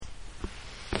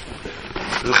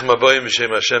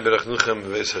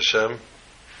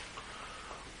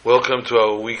Welcome to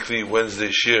our weekly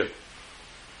Wednesday Shir.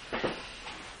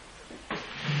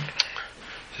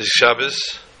 This is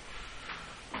Shabbos,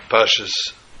 Pashas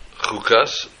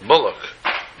Chukas, Bolak.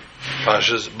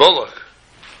 Pashas Bolak.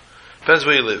 Depends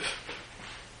where you live.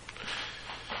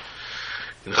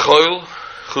 In Choil,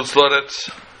 Chutz Loretz,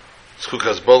 it's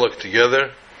Chukas Bolak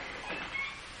together.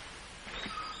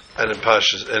 And in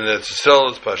Pashas, and it's Yisrael,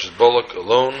 it's Pashas Bolak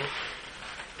alone.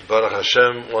 Baruch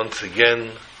Hashem, once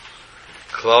again,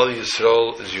 Klal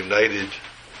Yisrael is united.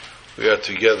 We are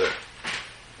together.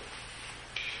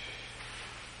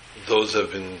 Those who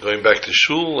have been going back to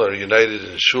Shul are united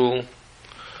in Shul.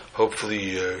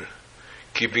 Hopefully,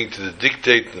 keeping to the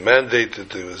dictate, the mandate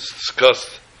that was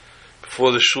discussed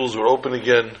before the Shuls were open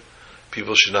again.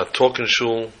 People should not talk in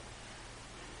Shul.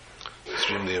 It's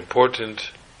extremely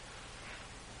important.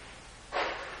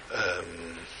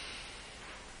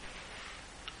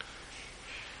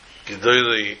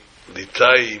 Gedolei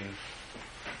Litayim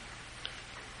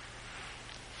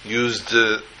used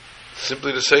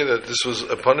simply to say that this was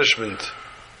a punishment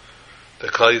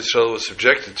that Klal Yisrael was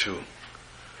subjected to,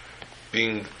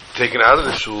 being taken out of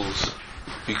the shuls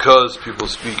because people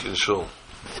speak in shul.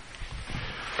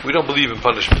 We don't believe in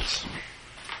punishments.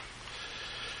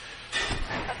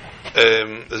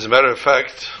 As a matter of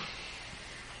fact,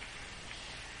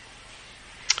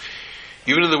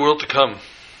 even in the world to come,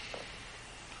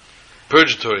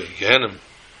 purgatory, Gehenna,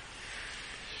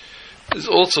 is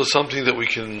also something that we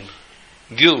can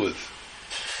deal with.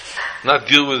 Not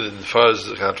deal with it as far as,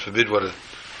 God forbid, what it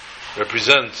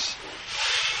represents.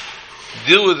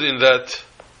 Deal with it in that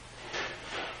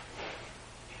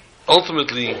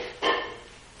ultimately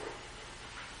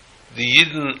the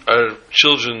Yidden are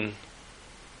children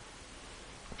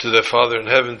to their Father in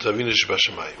heaven, to Avinu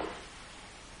Shebashamayim.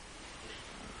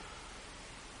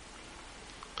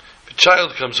 If a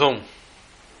child comes home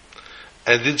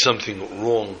and did something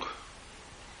wrong,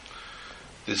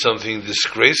 did something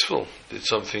disgraceful, did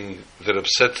something that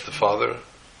upsets the father,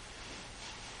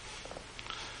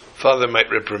 father might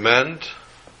reprimand,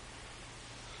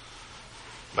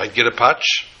 might get a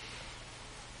patch.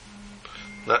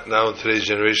 Not now in today's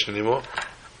generation anymore.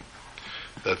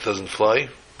 That doesn't fly.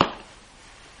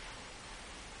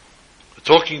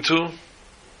 Talking to,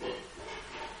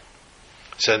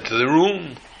 sent to the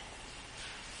room.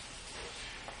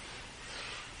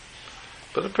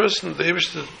 But a person,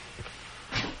 the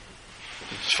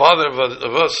father of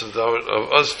us,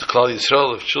 of us, the Klal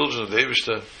Yisrael, of children of the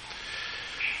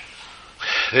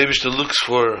Eibishter looks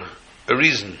for a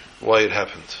reason why it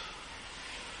happened.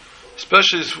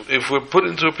 Especially if we're put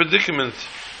into a predicament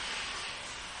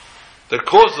that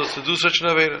caused us to do such an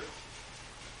Avera.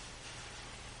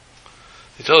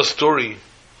 They tell a story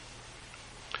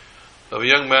of a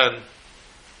young man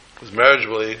who was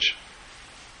marriageable age,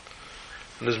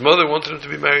 and his mother wanted him to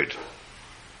be married.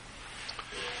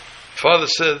 Father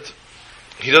said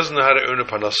he doesn't know how to earn a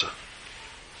parnasa.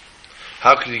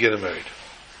 How could he get him married?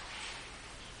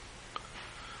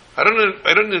 I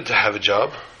don't need him to have a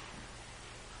job.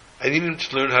 I need him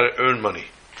to learn how to earn money.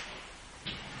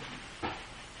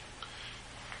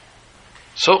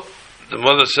 So the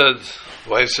mother said, the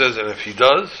wife says, and if he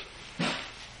does,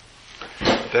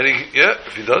 then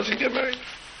if he does, he get married.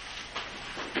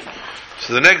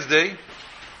 So the next day,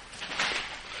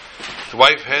 the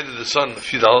wife handed the son a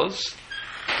few dollars,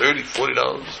 $30,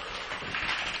 $40.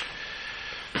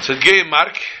 Said, "Geh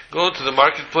Mark, go to the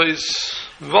marketplace,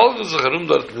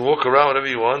 walk around whatever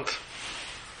you want.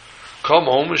 Come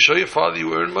home and show your father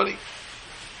you earn money."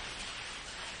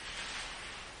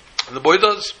 And the boy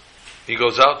does. He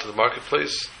goes out to the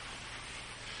marketplace,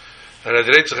 and he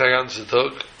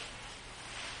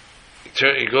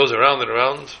goes around and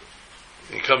around.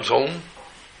 He comes home.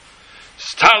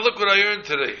 Says, "Ta, look what I earned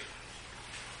today."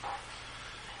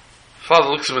 Father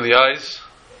looks him in the eyes.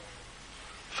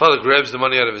 Father grabs the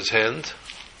money out of his hand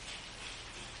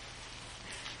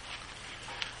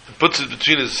and puts it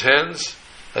between his hands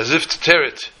as if to tear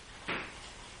it.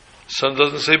 Son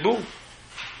doesn't say boo.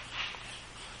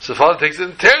 So father takes it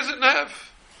and tears it in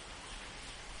half.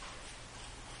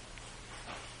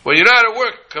 "When you're not at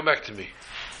work, come back to me."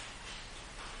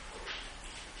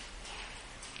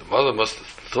 The mother must have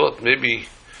thought maybe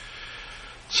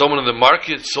someone in the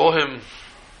market saw him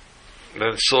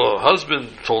and saw a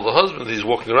husband, told the husband he's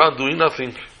walking around doing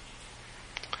nothing.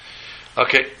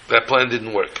 Okay, that plan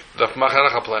didn't work. Daf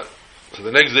Macharacha plan. So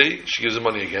the next day, she gives him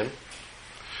money again.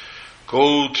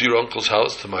 "Go to your uncle's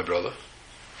house, to my brother,"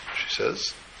 she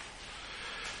says.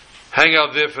 "Hang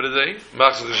out there for the day.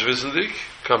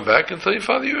 Come back and tell your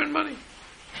father you earn money."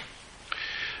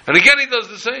 And again he does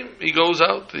the same. He goes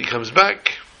out, he comes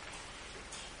back.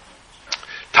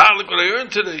 Look what I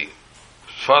earned today.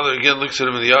 His father again looks at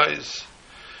him in the eyes,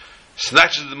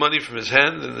 snatches the money from his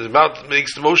hand, and his mouth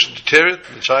makes the motion to tear it.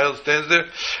 And the child stands there,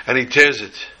 and he tears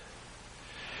it.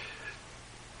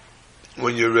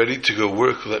 When you're ready to go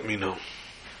work, let me know.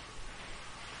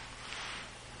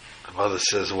 The mother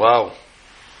says, wow,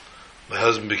 my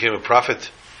husband became a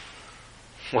prophet.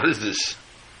 What is this?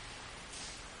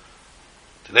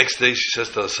 The next day she says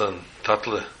to her son,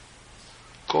 Tatle,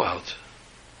 go out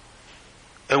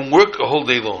and work a whole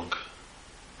day long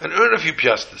and earn a few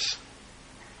piastres.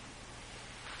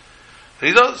 And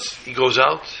he does. He goes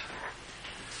out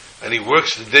and he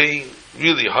works the day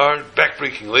really hard,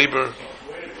 back-breaking labor.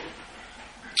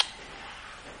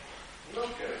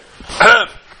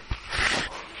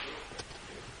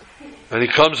 And he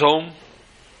comes home.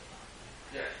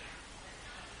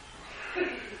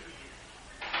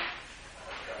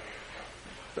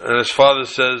 And his father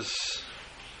says,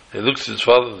 he looks at his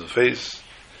father in the face.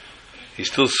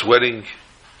 He's still sweating.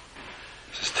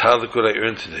 He says, Tal, look what I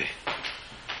earned today.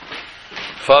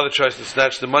 The father tries to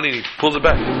snatch the money and he pulls it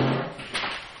back.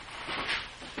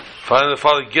 Finally, the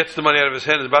father gets the money out of his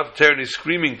hand, is about to tear it, and he's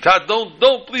screaming, Tal,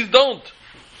 don't, please don't. The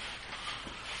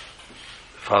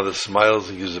father smiles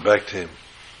and gives it back to him.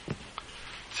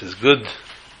 He says, good,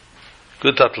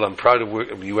 Tatal, I'm proud of work.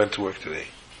 You went to work today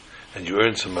and you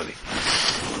earned some money.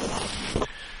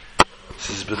 He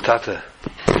says, but Tata,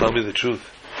 tell me the truth.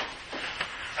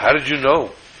 How did you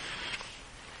know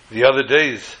the other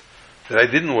days that I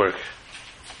didn't work?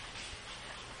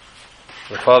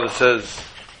 The father says,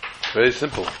 very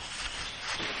simple.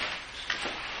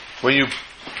 When you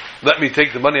let me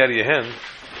take the money out of your hand,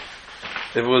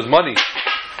 if it was money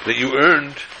that you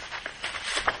earned,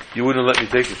 you wouldn't let me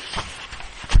take it.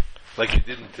 Like you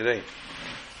didn't today.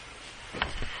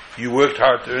 You worked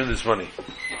hard to earn this money.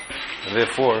 And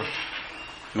therefore,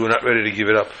 you were not ready to give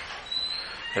it up.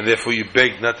 And therefore you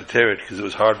begged not to tear it because it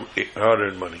was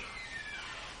hard-earned money.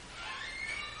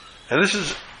 And this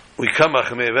is, we come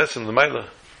Achmei Vesim L'mayla.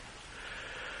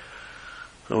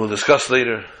 And we'll discuss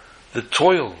later the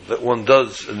toil that one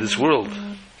does in this world.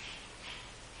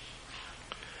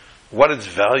 What its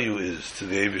value is to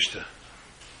the Eibishter.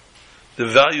 The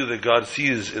value that God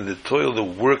sees in the toil, the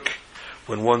work,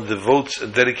 when one devotes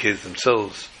and dedicates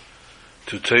themselves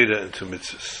to Torah and to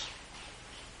mitzvahs.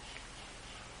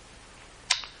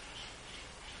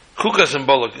 Chukas and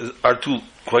Balak are two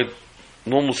quite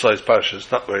normal-sized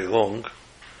parashas, not very long,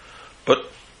 but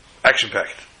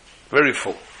action-packed, very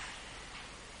full.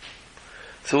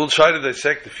 So we'll try to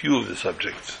dissect a few of the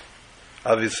subjects,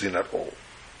 obviously not all.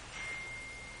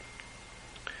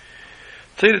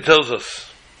 Torah tells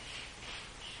us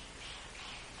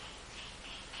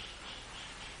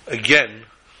again,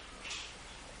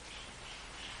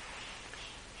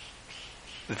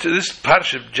 this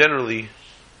parasha generally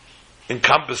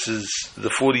encompasses the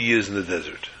 40 years in the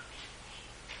desert.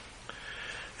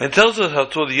 And tells us how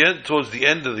towards the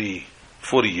end of the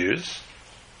 40 years,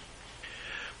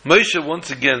 Moshe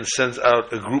once again sends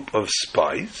out a group of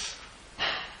spies,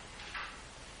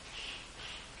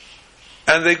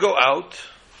 and they go out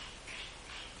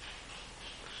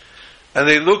and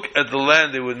they look at the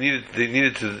land they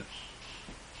needed to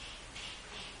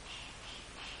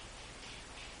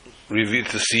reveal,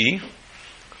 to see,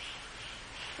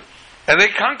 and they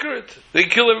conquer it. They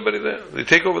kill everybody there. They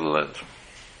take over the land.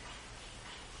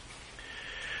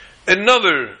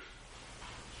 Another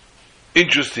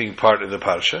interesting part in the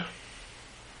parsha,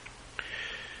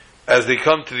 as they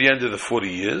come to the end of the 40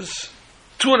 years,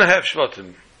 2.5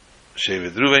 Shvatim,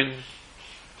 Shevet Ruven,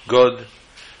 Gad,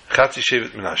 Chatzi Shevet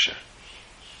Menashe.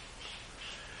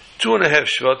 2.5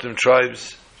 Shvatim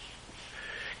tribes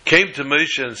came to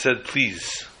Moshe and said,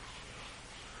 please,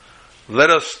 let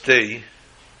us stay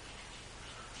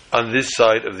on this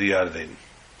side of the Yarden.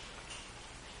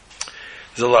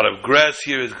 There's a lot of grass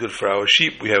here, it's good for our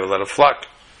sheep, we have a lot of flock.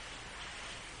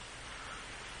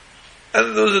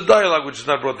 And there was a dialogue which is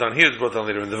not brought down here, it's brought down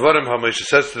later in the Varim. How Moshe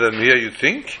says to them, here, you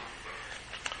think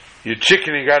you're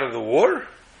chickening out of the war?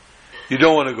 You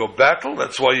don't want to go battle?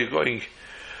 That's why you're going,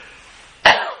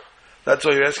 that's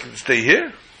why you're asking to stay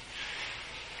here?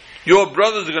 Your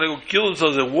brothers are going to go kill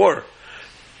themselves in war.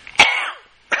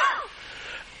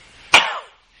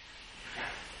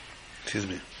 Excuse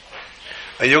me.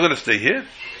 And you're going to stay here?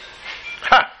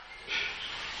 Ha!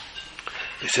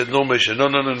 He said, no, Moshe,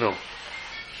 no.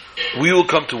 We will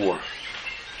come to war.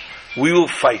 We will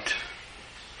fight.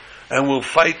 And we'll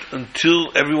fight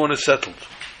until everyone is settled.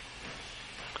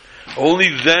 Only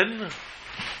then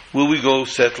will we go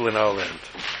settle in our land.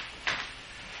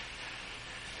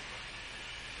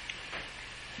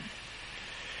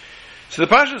 So the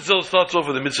Parsha itself starts off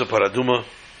with the mitzvah paraduma,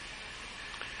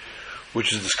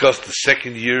 which is discussed the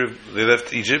second year they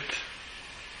left Egypt.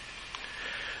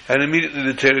 And immediately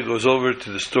the Torah goes over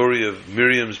to the story of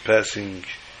Miriam's passing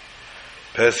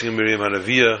Miriam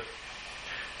Hanaviyah,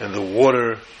 and the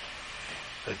water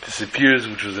that disappears,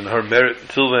 which was in her merit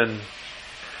until then,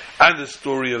 and the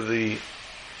story of the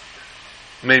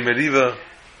Mei Meriva,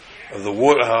 of the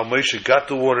water, how Moshe got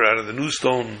the water out of the new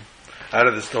stone, out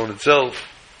of the stone itself.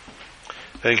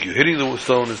 Thank you. Hitting the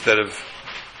stone instead of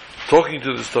talking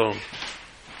to the stone.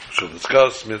 We'll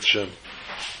discuss Mitzvah.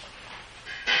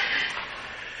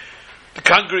 The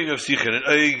conquering of Sichon and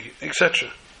Og, etc.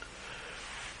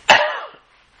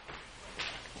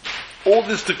 All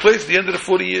this took place at the end of the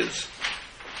 40 years.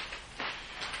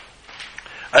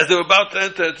 As they were about to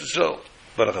enter Israel.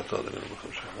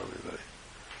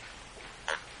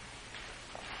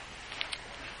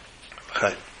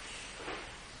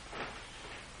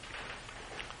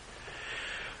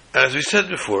 As we said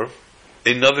before,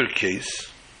 another case,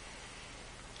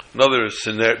 two other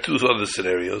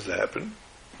scenarios that happen.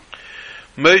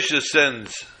 Moshe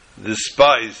sends the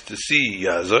spies to see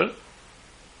Yazar,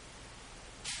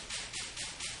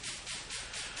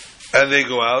 and they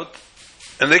go out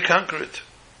and they conquer it.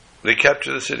 They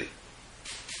capture the city.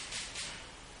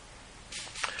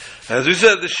 As we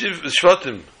said, the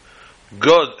Shvatim,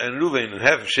 Gad and Reuven and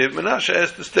half of Shevet Menashe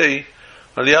asked to stay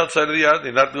on the outside of the yard.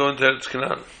 They're not going to Eretz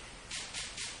Canaan.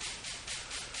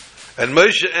 And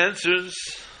Moshe answers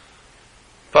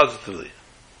positively.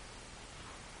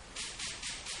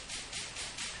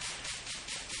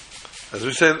 As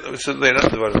we said later,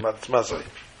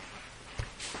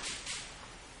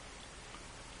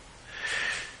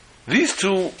 these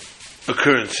two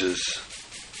occurrences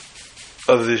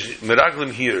of the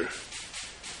Meraglim here,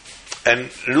 and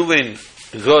Reuven,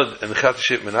 Gad, and Chat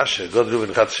Shevet Menashe, Gad, Reuven,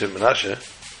 and Chat Shevet Menashe,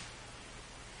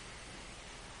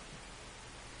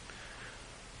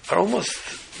 are almost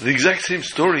the exact same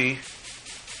story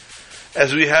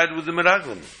as we had with the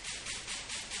Meraglim,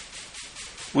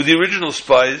 with the original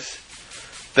spies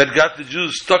that got the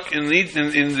Jews stuck in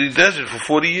the desert for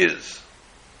 40 years.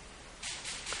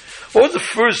 What was the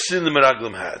first sin the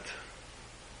Meraglim had?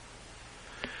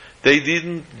 They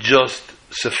didn't just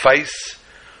suffice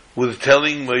with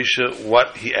telling Moshe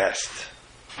what he asked.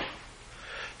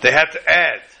 They had to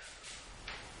add.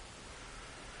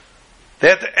 They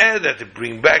had to add that, to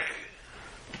bring back,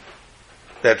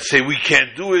 that to say we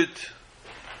can't do it.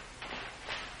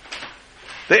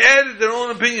 They added their own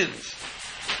opinions.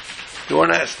 They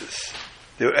weren't asked this.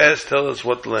 They were asked, tell us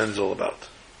what the land is all about.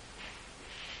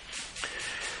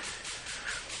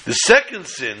 The second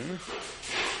sin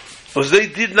was they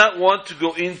did not want to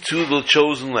go into the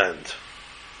chosen land.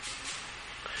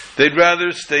 They'd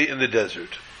rather stay in the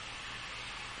desert.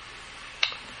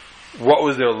 What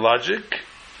was their logic?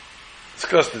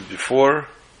 Discussed it before,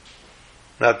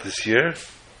 not this year.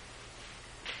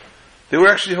 They were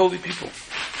actually holy people.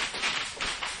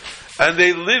 And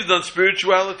they lived on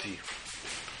spirituality.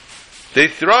 They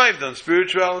thrived on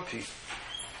spirituality.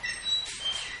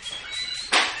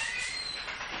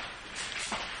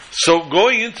 So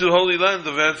going into the Holy Land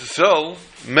of Eretz Yisrael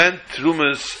meant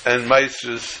trumas and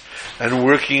maestras and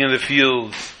working in the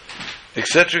fields,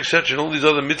 etc., etc., and all these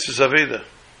other mitzvahs aveda.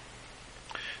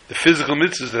 The physical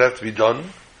mitzvahs that have to be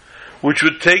done, which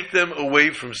would take them away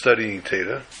from studying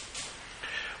Torah.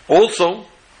 Also,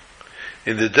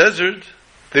 in the desert,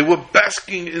 they were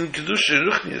basking in Kedusha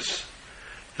and Ruchnias.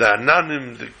 The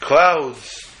Ananim, the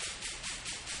clouds,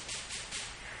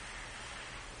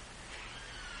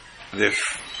 their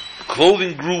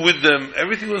clothing grew with them,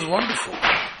 everything was wonderful.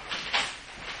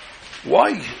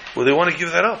 Why would they want to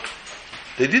give that up?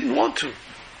 They didn't want to.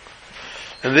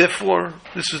 And therefore,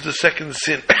 this was the second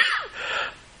sin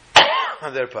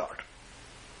on their part.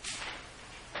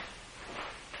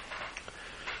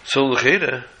 So,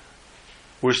 l'cheira,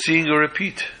 we're seeing a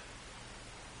repeat.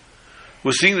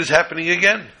 We're seeing this happening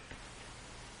again.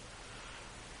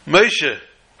 Moshe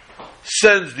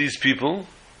sends these people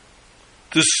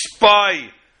to spy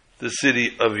the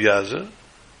city of Yaza.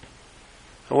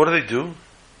 And what do?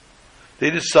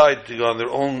 They decide to go on their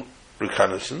own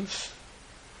reconnaissance.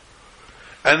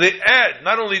 And they add,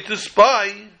 not only to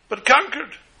spy, but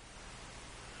conquered.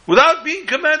 Without being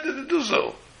commanded to do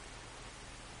so.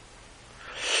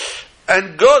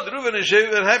 And God, Reuven and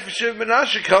Shevet and half of Shevet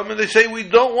Menashe come and they say, we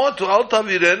don't want to. Al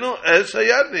tavirenu es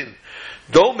hayardin.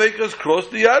 Don't make us cross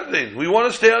the Yarden. We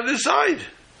want to stay on this side.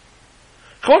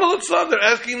 They're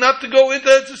asking not to go into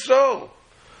Eretz Yisrael.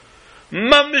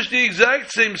 Mamish, the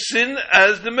exact same sin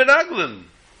as the Meraglim.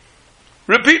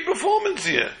 Repeat performance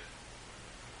here.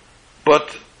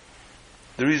 But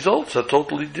the results are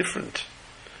totally different.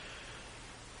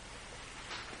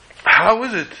 How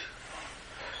is it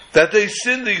that they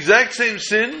sinned the exact same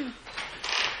sin,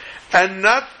 and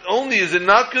not only is it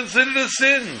not considered a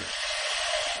sin,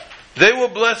 they were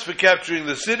blessed for capturing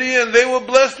the city, and they were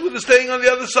blessed with staying on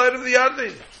the other side of the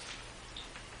Yarden.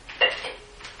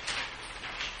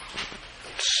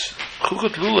 It's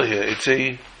Chukot Lula here. It's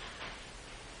a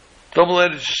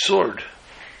double-edged sword,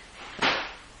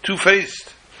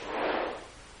 two-faced.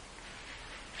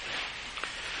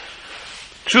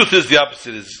 Truth is, the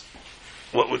opposite is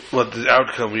what the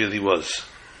outcome really was.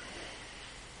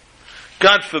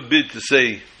 God forbid to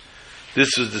say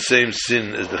this was the same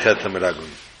sin as the Chet HaMeraglim.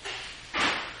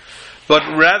 But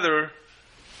rather,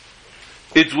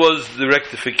 it was the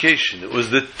rectification. It was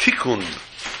the tikkun.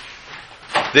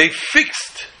 They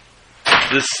fixed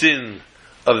the sin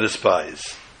of the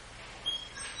spies.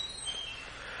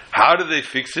 How did they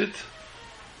fix it?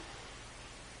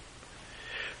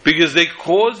 Because they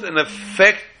caused an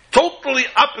effect totally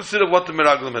opposite of what the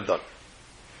Meraglim had done.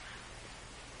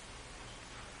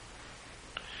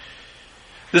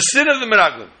 The sin of the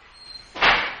Meraglim,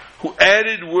 who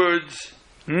added words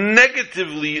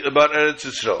negatively about Eretz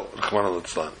Yisrael, Rachmana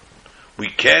litzlan. We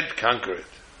can't conquer it.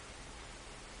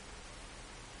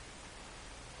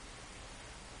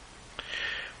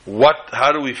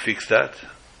 How do we fix that?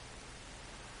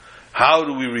 How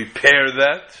do we repair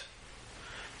that?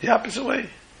 The opposite way.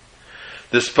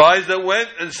 The spies that went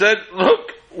and said,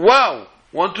 look, wow,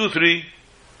 1, 2, 3,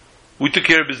 we took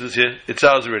care of business here, it's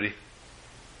ours already.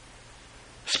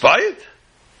 Spy it,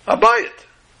 I'll buy it.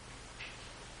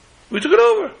 We took it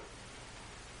over.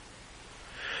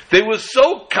 They were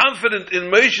so confident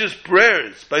in Moshe's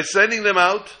prayers by sending them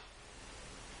out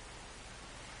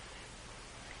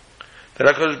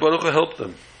that HaKadosh Baruch Hu helped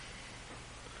them.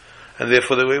 And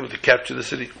therefore they were able to capture the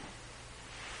city.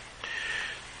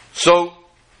 So,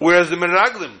 whereas the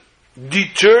Meraglim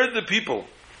deterred the people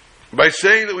by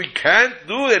saying that we can't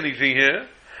do anything here,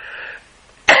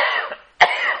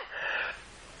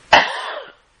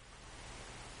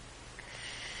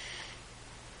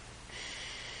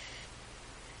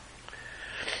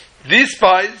 these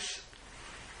spies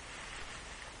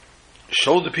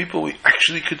showed the people we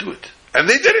actually could do it. And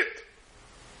they did it.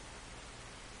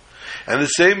 And the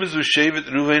same is with Shevet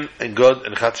Reuven and Gad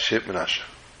and Chat Shevet Menashe.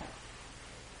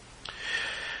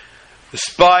 The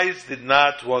spies did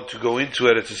not want to go into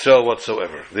Eretz Yisrael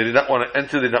whatsoever. They did not want to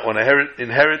enter, they did not want to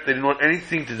inherit, they didn't want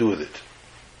anything to do with it.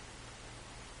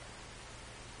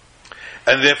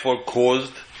 And therefore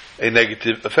caused a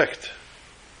negative effect.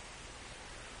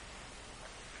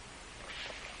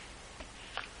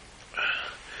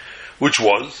 Which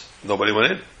was, nobody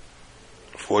went in.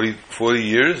 40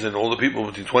 years, and all the people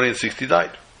between 20 and 60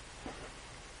 died.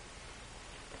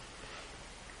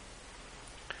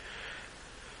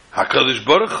 HaKadosh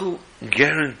Baruch Hu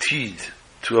guaranteed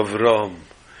to Avraham,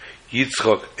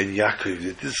 Yitzchak, and Yaakov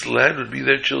that this land would be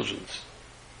their children's.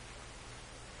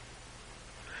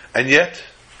 And yet,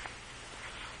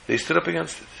 they stood up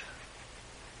against it.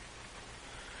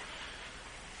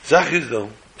 Zach though,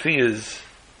 thing is,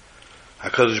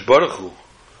 HaKadosh Baruch Hu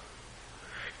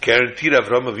guaranteed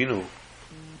Avraham Avinu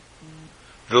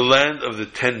the land of the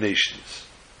 10 nations.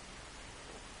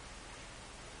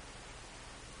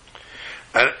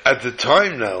 And at the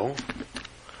time now,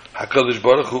 HaKadosh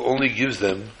Baruch Hu only gives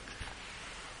them,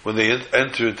 when they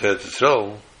enter into Eretz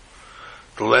Yisrael,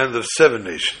 the land of 7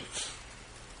 nations.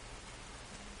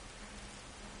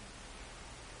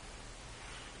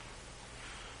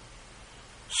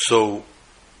 So,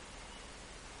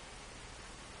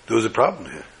 there was a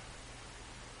problem here.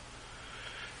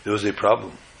 There was a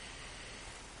problem.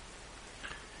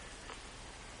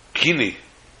 Keni,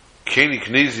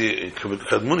 Knezi, and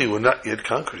Kadmoni were not yet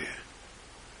conquered here.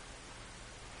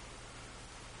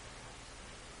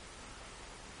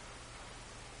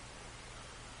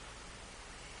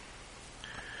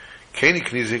 Keni,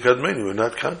 Knezi, and Kadmoni were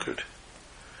not conquered.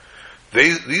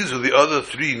 These were the other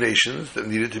 3 nations that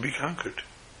needed to be conquered.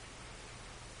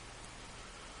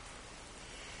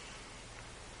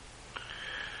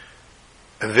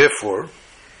 And therefore,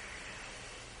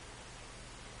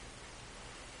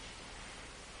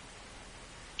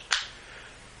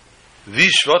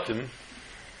 these Shvatim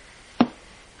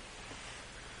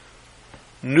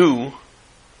knew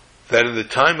that in the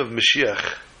time of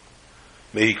Mashiach,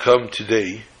 may he come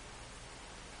today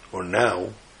or now,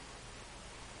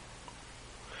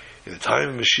 in the time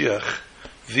of Mashiach,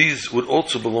 these would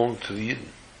also belong to the Yidden.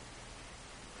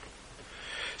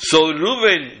 So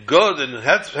Reuven, Gad, and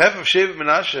half of Shevet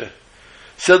Menashe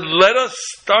said, let us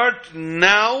start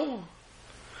now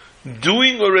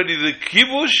doing already the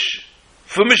kibush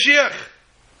for Mashiach,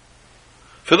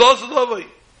 for the Asad Lavai.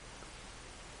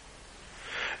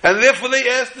 And therefore they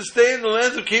asked to stay in the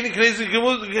lands of Canaan, Knesset,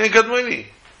 and Kadmoni.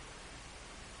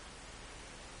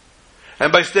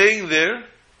 And by staying there,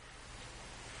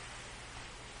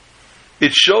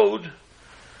 it showed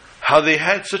how they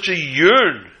had such a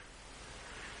yearn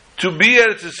to be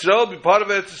Eretz Yisrael, be part of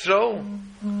Eretz Yisrael,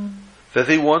 that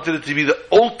they wanted it to be the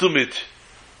ultimate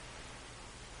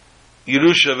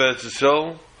Yerusha of Eretz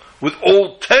Yisrael, with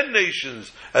all 10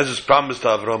 nations, as is promised to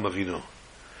Avraham Avinu.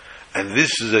 And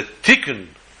this is a tikkun.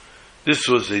 This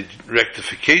was a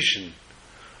rectification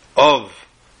of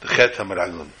the Chet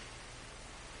HaMeraglim.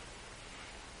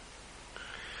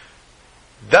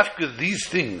 Dafka, these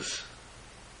things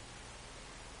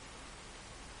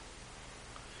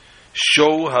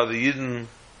show how the Yidden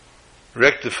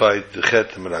rectified the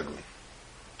Chet HaMeraglim.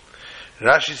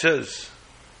 Rashi says,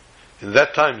 in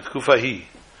that time, Tkufahi,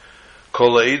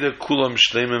 Kol ha'eda kulam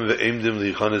shleimim ve'emdim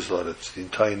li'chanes la'aretz. The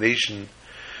entire nation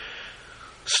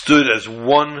stood as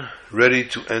one, ready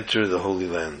to enter the Holy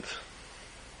Land.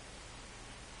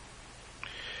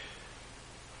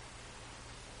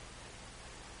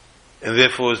 And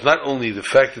therefore, it's not only the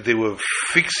fact that they were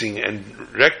fixing and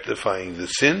rectifying the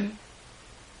sin,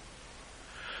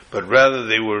 but rather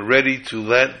they were ready to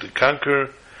land, to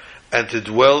conquer, and to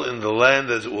dwell in the land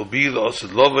as it will be, the Asad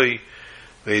Lavai,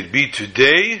 may it be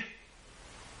today.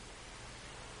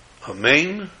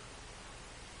 Amen.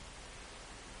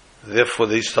 Therefore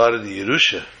they started the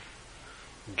Yerusha,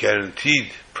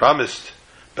 guaranteed, promised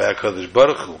by HaKadosh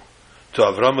Baruch Hu to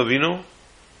Avraham Avinu,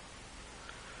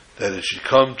 that it should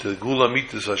come to the Gula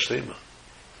Mitzvah Hashlema.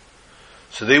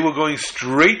 So they were going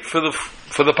straight for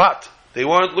the pot. They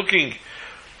weren't looking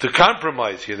to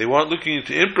compromise here. They weren't looking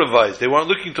to improvise. They weren't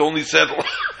looking to only settle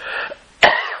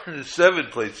in the 7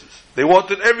 places. They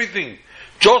wanted everything,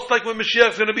 just like when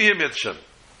Mashiach is going to be here, Mitzvah.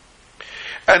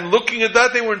 And looking at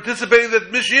that, they were anticipating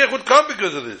that Mashiach would come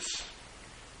because of this.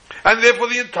 And therefore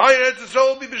the entire Eretz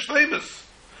Yisrael would be B'Shleimus.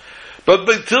 But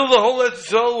until the whole Eretz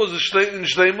Yisrael was in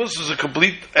Shleimus, was a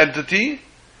complete entity,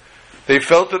 they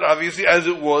felt that obviously as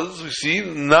it was, we see,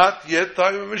 not yet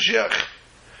time of Mashiach.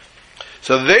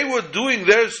 So they were doing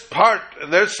their part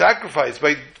and their sacrifice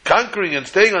by conquering and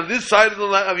staying on this side of the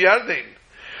land of Yarden,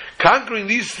 conquering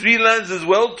these 3 lands as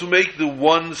well to make the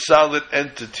one solid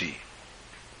entity.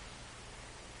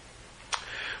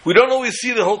 We don't always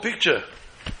see the whole picture.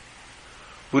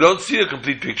 We don't see a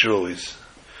complete picture always.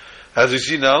 As we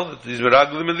see now, these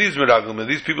Meraglim and these Meraglim, and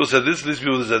these people said this, and these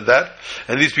people said that,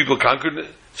 and these people conquered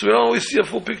it. So we don't always see a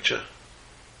full picture.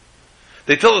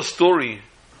 They tell a story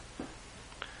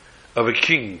of a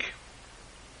king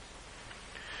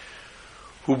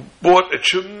who bought a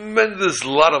tremendous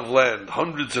lot of land,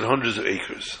 hundreds and hundreds of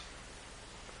acres,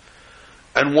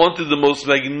 and wanted the most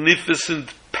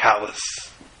magnificent palace.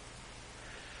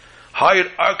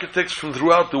 Hired architects from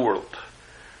throughout the world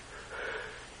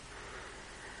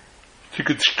to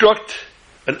construct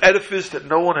an edifice that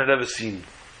no one had ever seen,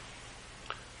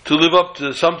 to live up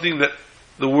to something that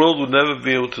the world would never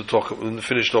be able to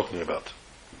finish talking about.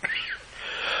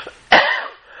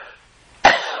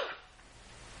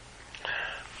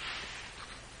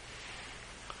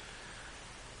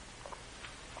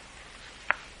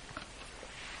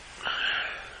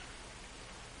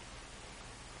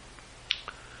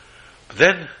 But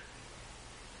then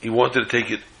he wanted to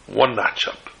take it one notch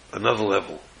up, another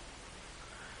level.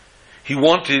 He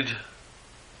wanted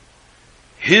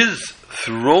his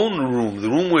throne room, the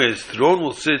room where his throne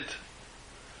will sit,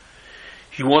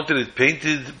 he wanted it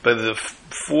painted by the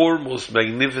 4 most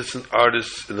magnificent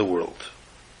artists in the world.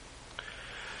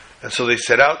 And so they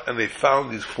set out and they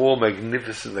found these 4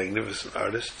 magnificent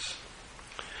artists,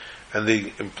 and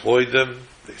they employed them.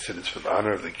 They said it's for the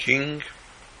honor of the king.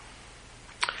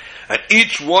 And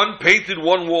each one painted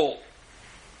one wall.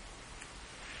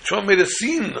 Each one made a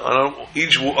scene on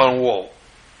a wall.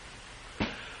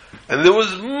 And there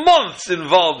was months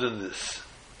involved in this.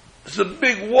 It's a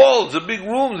big wall, it's a big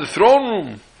room, the throne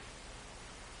room.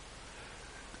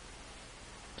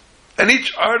 And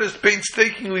each artist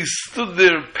painstakingly stood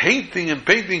there painting.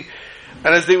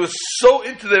 And as they were so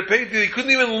into their painting, they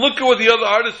couldn't even look at what the other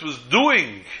artist was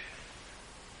doing.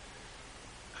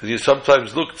 Because you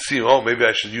sometimes look to see, oh, maybe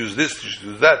I should use this, I should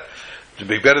use that, to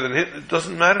be better than him. It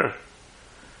doesn't matter.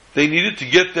 They needed to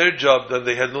get their job done.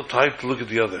 They had no time to look at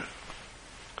the other.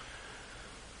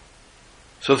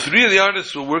 So 3 of the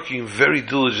artists were working very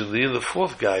diligently, and the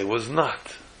 4th guy was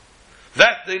not.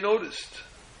 That they noticed.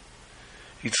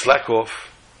 He'd slack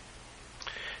off.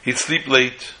 He'd sleep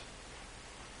late.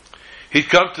 He'd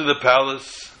come to the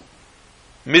palace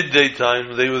midday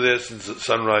time. They were there since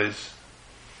sunrise.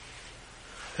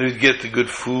 And he'd get the good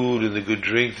food and the good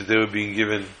drink that they were being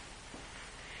given.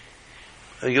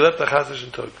 And he left the Chazash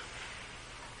and Tug.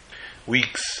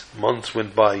 Weeks, months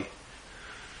went by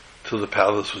till the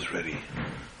palace was ready.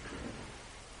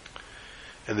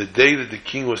 And the day that the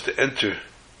king was to enter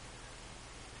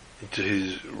into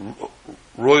his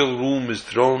royal room, his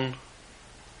throne,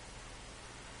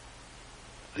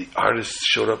 the artists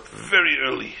showed up very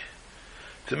early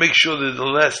to make sure that the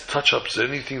last touch-ups,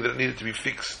 anything that needed to be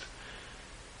fixed,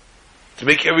 to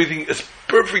make everything as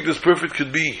perfect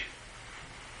could be.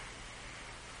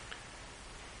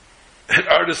 And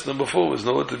artist number 4 was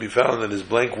nowhere to be found, and his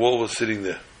blank wall was sitting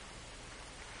there.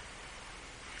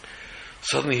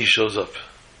 Suddenly he shows up,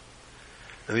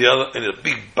 and the other in a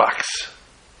big box.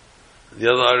 And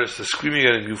the other artists are screaming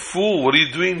at him, "You fool! What are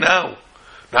you doing now?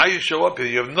 Now you show up here.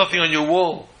 You have nothing on your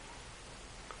wall."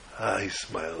 He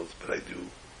smiles, "But I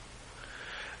do."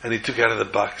 And he took out of the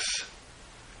box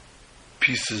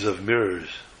pieces of mirrors,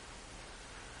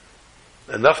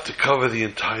 enough to cover the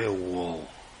entire wall.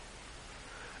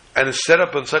 And it's set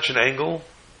up on such an angle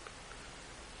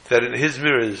that in his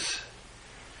mirrors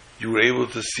you were able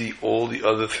to see all the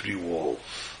other 3 walls.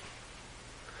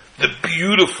 The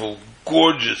beautiful,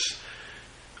 gorgeous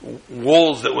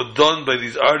walls that were done by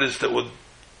these artists that were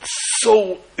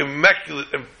so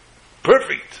immaculate and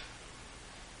perfect.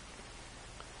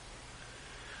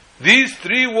 These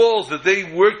 3 walls that they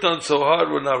worked on so hard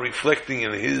were now reflecting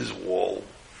in his wall.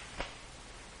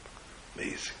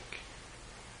 Amazing.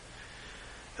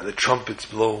 And the trumpets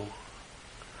blow,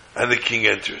 and the king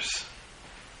enters.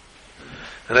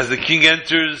 And as the king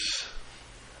enters,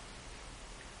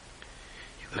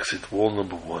 he looks at wall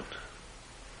number 1.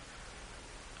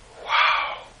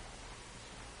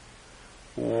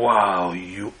 Wow,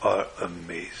 you are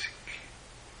amazing.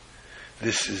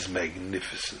 This is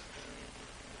magnificent.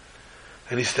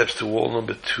 And he steps to wall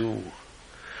number 2,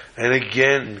 and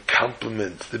again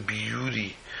compliments the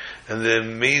beauty and the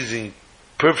amazing,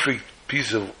 perfect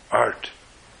piece of art.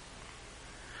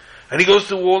 And he goes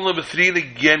to wall number 3 and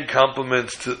again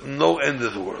compliments to no end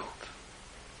of the world.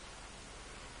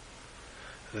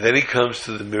 And then he comes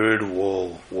to the mirrored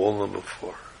wall, wall number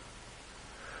 4,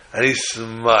 and he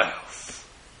smiles.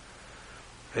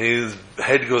 And his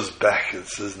head goes back and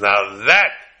says, "Now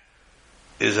that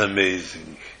is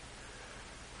amazing.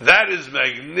 That is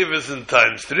magnificent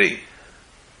times 3.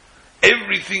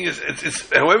 Everything is,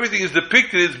 how everything is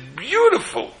depicted is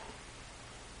beautiful.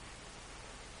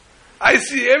 I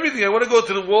see everything. I want to go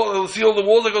to the wall. I will see all the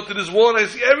walls. I go to this wall and I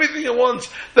see everything at once.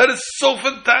 That is so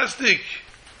fantastic.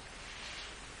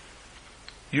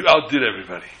 You outdid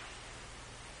everybody."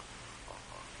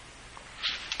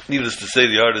 Needless to say,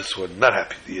 the artists were not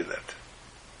happy to hear that.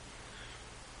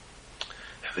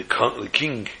 And the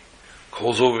king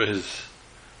calls over his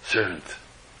servant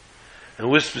and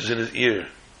whispers in his ear,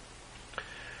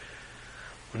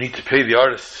 "We need to pay the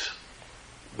artists.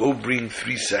 Go bring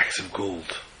 3 sacks of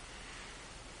gold."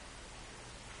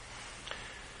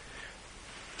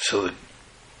 So the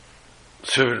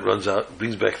servant runs out,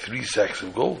 brings back 3 sacks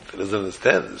of gold. He doesn't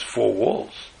understand. There's 4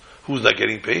 walls. Who's not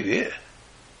getting paid here?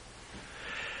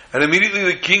 And immediately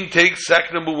the king takes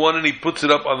sack number 1 and he puts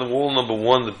it up on the wall number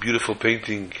 1, the beautiful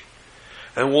painting,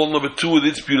 and wall number 2 with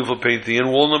its beautiful painting,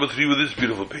 and wall number 3 with its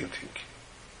beautiful painting.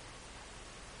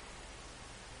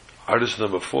 Artist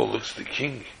number 4 looks at the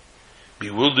king,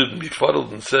 bewildered and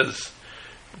befuddled, and says,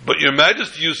 "But your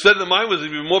majesty, you said that mine was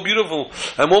even more beautiful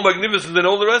and more magnificent than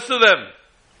all the rest of them.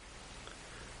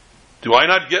 Do I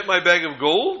not get my bag of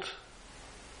gold?"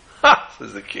 "Ha,"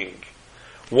 says the king.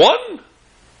 "1?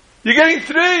 You're getting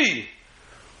 3.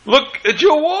 Look at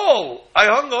your wall. I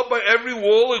hung up by every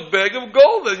wall a bag of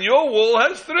gold, and your wall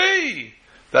has 3.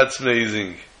 That's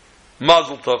amazing.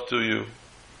 Mazel tov to you."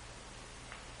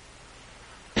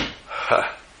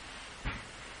 Ha.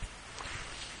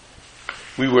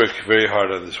 We work very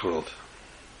hard on this world.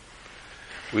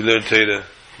 We learn Torah,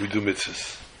 we do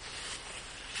mitzvahs.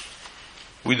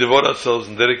 We devote ourselves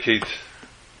and dedicate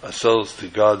ourselves to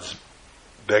God's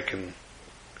beckon,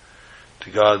 to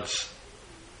God's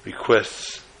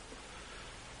requests,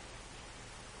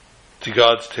 to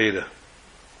God's Torah.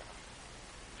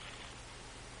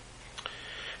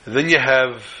 And then you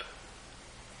have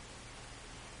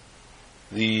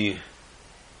the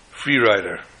free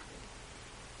rider.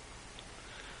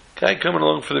 Guy coming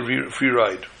along for the free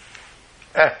ride.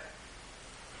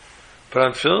 Put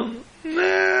on film?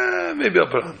 Nah, maybe I'll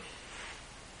put on.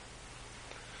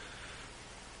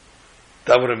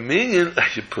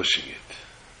 $1,000,000? You're pushing it.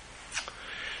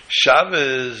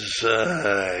 Shabbos,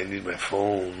 I need my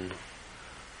phone.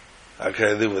 How can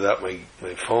I live without my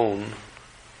phone?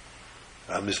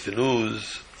 I'll miss the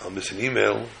news, I'll miss an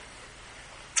email.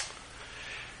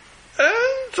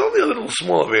 And it's only a little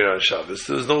small Avera on Shabbos.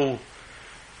 The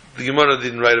Gemara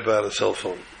didn't write about a cell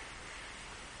phone.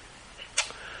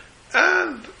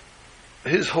 And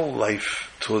his whole life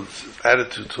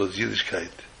attitude towards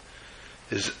Yiddishkeit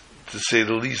is, to say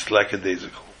the least,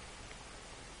 lackadaisical.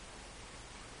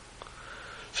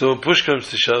 So when push comes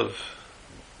to shove,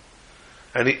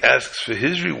 and he asks for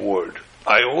his reward,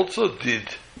 I also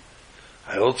learned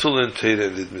Torah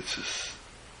and did mitzvahs.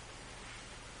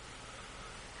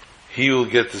 He will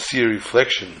get to see a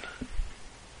reflection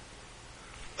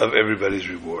of everybody's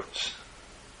rewards.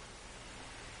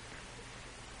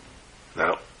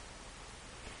 Now,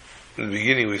 in the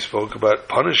beginning we spoke about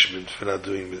punishment for not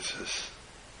doing mitzvahs.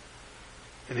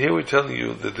 And here we're telling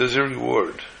you that there's a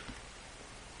reward.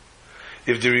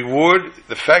 If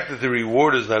the fact that the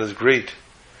reward is not as great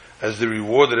as the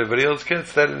reward that everybody else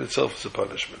gets, that in itself is a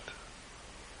punishment.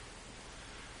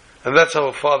 And that's how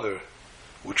a father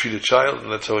would treat a child,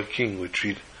 and that's how a king would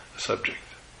treat a subject.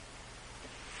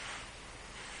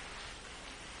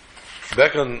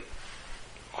 Back on,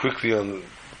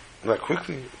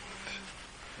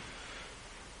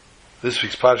 this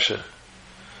week's Parsha,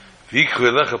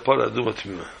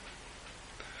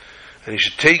 and he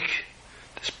should take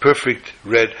this perfect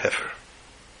red heifer.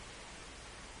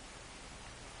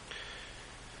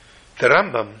 The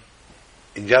Rambam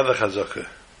in Yad HaChazaka,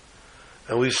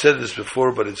 and we've said this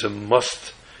before, but it's a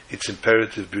must, it's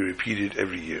imperative to be repeated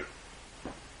every year.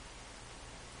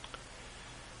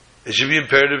 It should be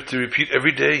imperative to repeat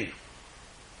every day.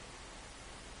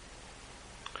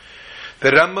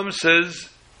 The Rambam says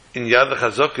in Yad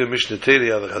HaChazaka, Mishnah Torah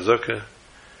Yad HaChazaka,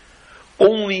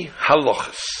 only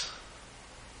halachas,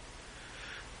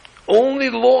 only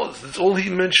laws. That's all he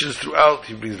mentions throughout.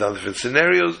 He brings down different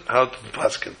scenarios, how to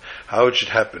paskin, how it should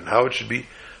happen, how it should be,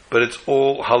 but it's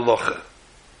all halacha.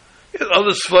 In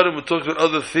other svarim we talk about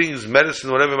other things,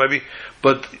 medicine, whatever it might be,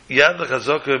 but Yad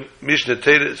HaChazaka, Mishnah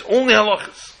Torah is only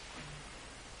halachas,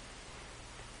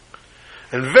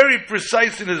 and very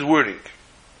precise in his wording.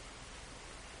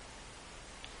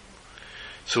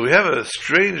 So we have a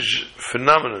strange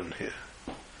phenomenon here,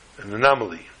 an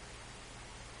anomaly.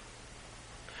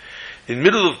 In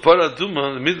middle of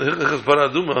Paraduma, the middle of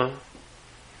Paraduma,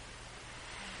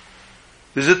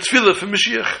 there's a tefillah for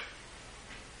Mashiach.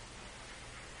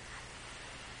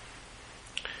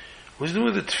 What's doing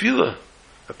with the tefillah?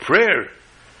 A prayer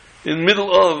in the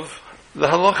middle of the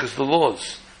halachas, the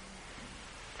laws.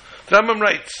 The Rambam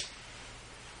writes,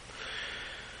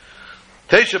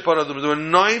 Teisha Paradumas, there were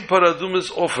 9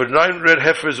 Paradumas offered, 9 red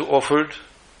heifers were offered,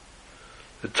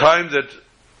 the time that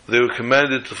they were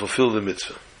commanded to fulfill the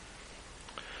mitzvah,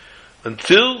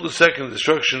 until the second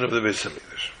destruction of the Beis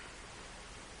HaMikdash.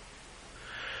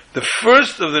 The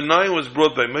first of the 9 was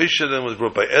brought by Moshe, then was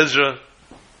brought by Ezra,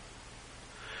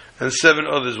 and 7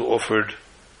 others were offered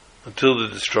until the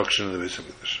destruction of the Beis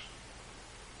HaMikdash.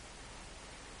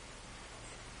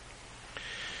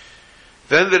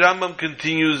 Then the Rambam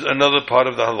continues another part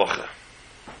of the halacha.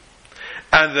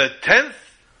 And the 10th,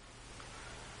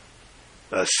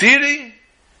 Asiri,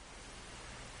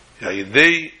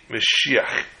 Yayidei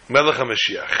Mashiach, Melech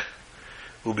HaMashiach,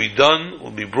 will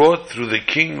be brought through the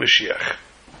King Mashiach.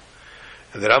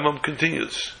 And the Rambam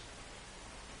continues,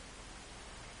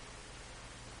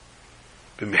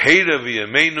 B'mheira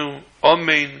v'yameinu,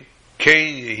 Amen,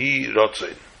 Kein Yehi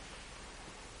Rotzein.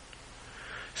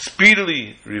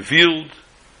 Speedily revealed,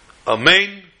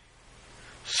 Amen,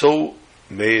 so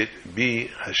may it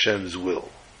be Hashem's will.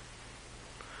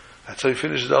 That's how he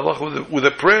finishes the halacha with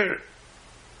a prayer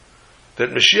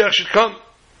that Mashiach should come.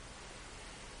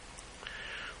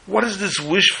 What is this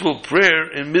wishful prayer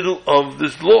in the middle of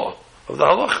this law of the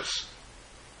halachas?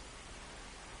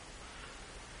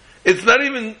 It's not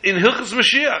even in Hilchas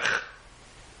Mashiach.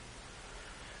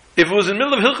 If it was in the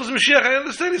middle of Hilchas Mashiach, I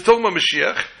understand he's talking about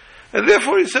Mashiach, and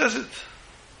therefore he says it.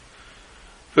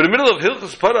 But in the middle of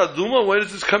Hilchas Paraduma, where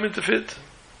does this come into fit?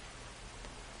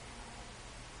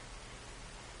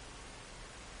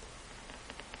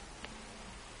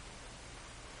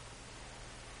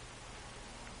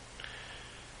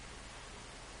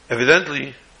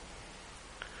 Evidently,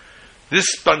 this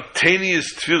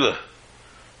spontaneous tefillah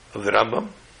of the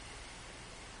Rambam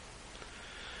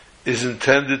is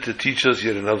intended to teach us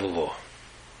yet another law,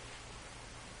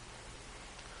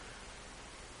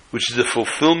 which is the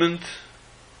fulfillment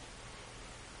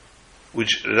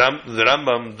which the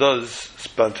Rambam does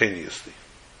spontaneously.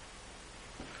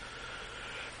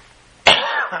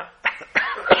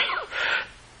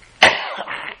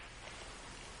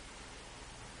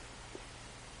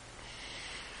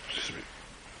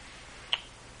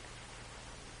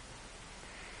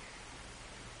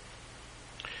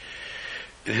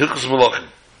 In Hilchos Malachim,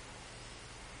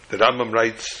 the Rambam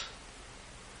writes,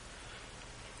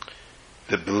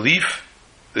 the belief,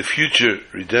 the future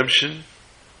redemption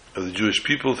of the Jewish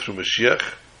people through Mashiach,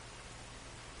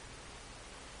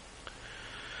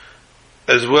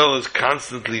 as well as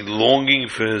constantly longing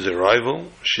for his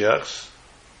arrival, Mashiach's,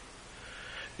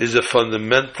 is a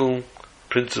fundamental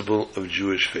principle of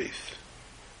Jewish faith.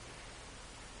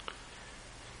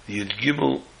 The Yud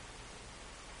Gimel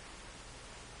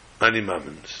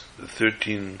Animamens, the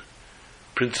 13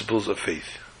 principles of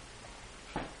faith.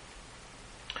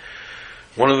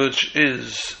 One of which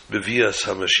is Bevias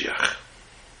HaMashiach.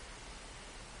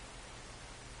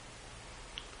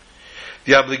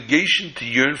 The obligation to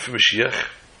yearn for Mashiach,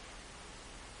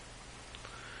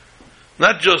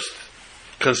 not just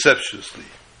conceptually,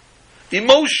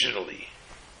 emotionally,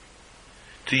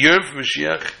 to yearn for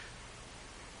Mashiach,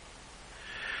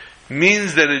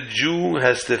 means that a Jew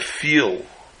has to feel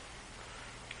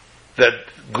that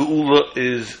Geula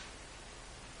is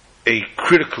a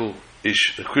critical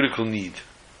issue, a critical need.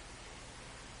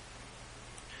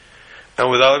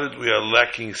 And without it, we are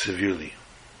lacking severely.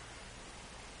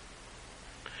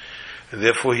 And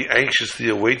therefore, he anxiously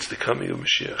awaits the coming of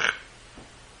Mashiach.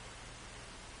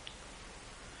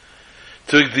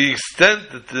 To the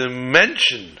extent that the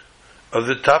mention of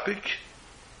the topic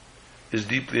is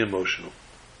deeply emotional.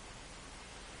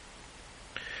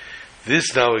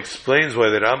 This now explains why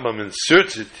the Rambam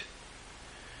inserts it,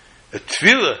 a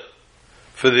tefillah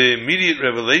for the immediate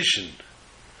revelation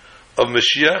of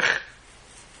Mashiach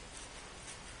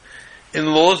in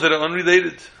laws that are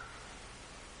unrelated.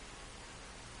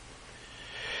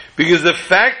 Because the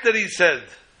fact that he said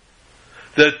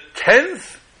the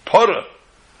 10th parah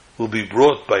will be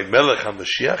brought by Melech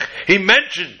HaMashiach, he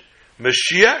mentioned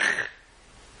Mashiach,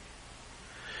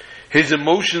 his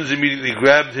emotions immediately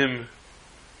grabbed him,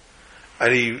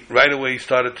 and he right away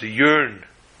started to yearn.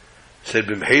 Said,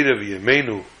 B'mheira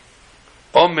v'yemenu,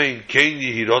 Amen kein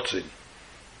yehi rotzin.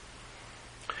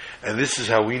 And this is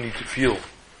how we need to feel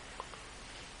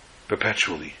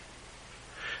perpetually.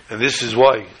 And this is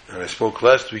why, and I spoke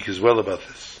last week as well about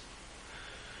this.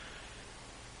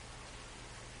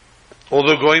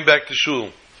 Although going back to shul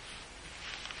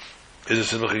is a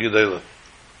simcha gedela,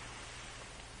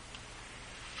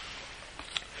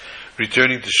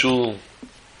 returning to shul,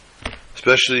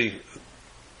 especially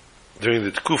during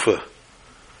the tkufa,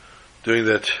 during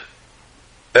that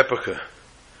epocha,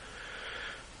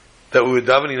 that we were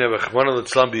davening Rachmana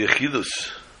litzlan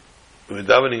b'yechidus, we were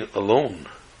davening alone,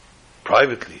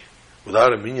 privately,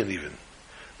 without a minyan even,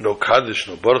 no kaddish,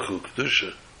 no baruch hu, kedusha.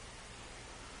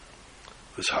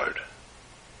 It was hard,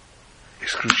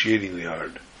 excruciatingly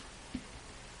hard.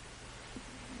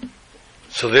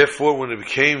 So therefore, when it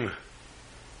became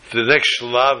the next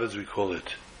shlav, as we call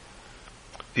it,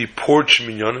 the porch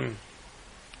minyanim,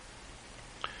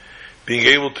 being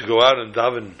able to go out and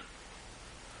daven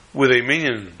with a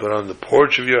minyan, but on the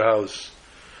porch of your house,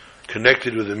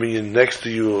 connected with a minyan next to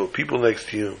you, or people next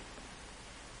to you.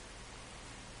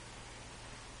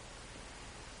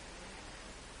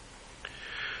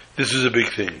 This is a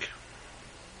big thing.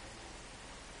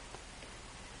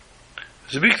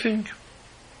 It's a big thing.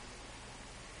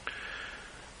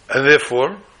 And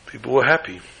therefore, people were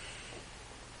happy.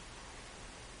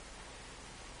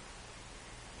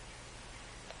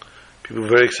 People were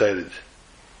very excited.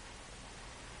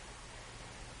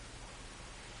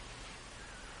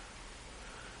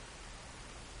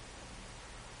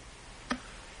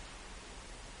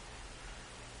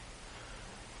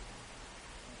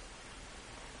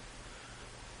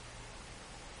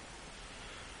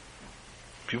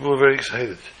 People were very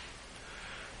excited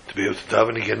to be able to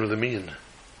daven again with a minyan,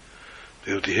 to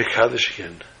be able to hear Kaddish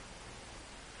again,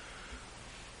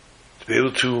 to be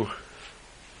able to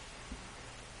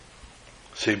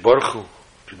say Baruch Hu,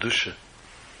 Kedusha.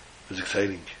 It was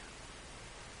exciting.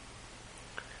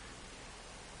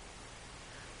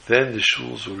 Then the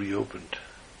shuls were reopened.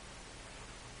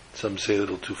 Some say a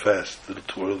little too fast, a little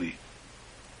too early.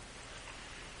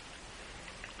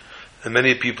 And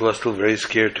many people are still very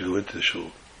scared to go into the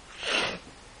shul.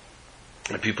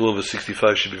 And people over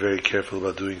 65 should be very careful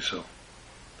about doing so.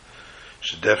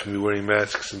 Should definitely be wearing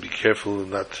masks and be careful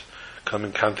and not come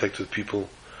in contact with people.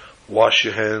 Wash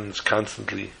your hands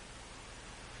constantly.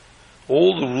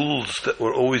 All the rules that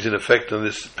were always in effect on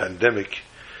this pandemic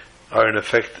are in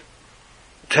effect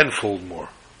tenfold more.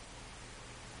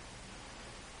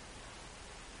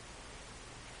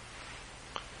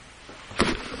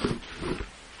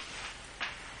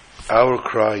 Our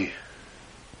cry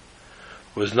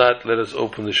was not let us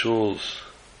open the shuls,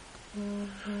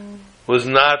 was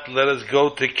not let us go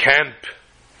to camp.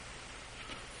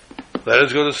 Let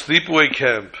us go to sleepaway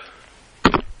camp.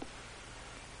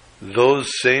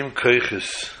 Those same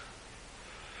koiches,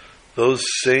 those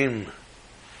same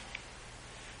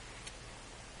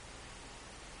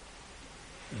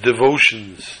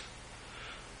devotions,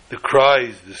 the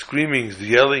cries, the screamings, the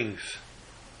yellings,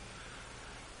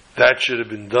 that should have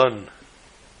been done.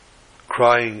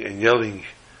 Crying and yelling,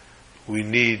 we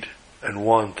need and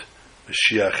want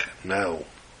Mashiach now.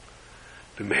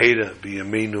 B'mheira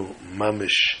b'yameinu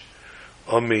mamish,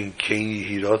 amen ken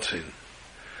yehi ratzon.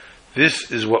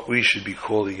 This is what we should be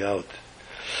calling out.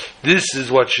 This is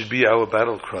what should be our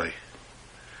battle cry.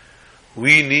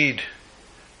 We need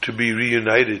to be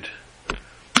reunited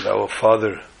with our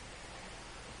Father,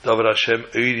 Davar Hashem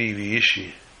Eiri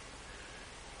V'Yishi.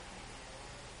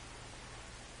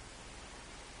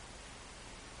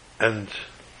 And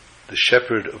the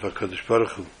shepherd of HaKadosh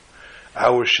Baruch Hu,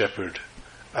 our shepherd,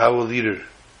 our leader.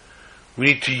 We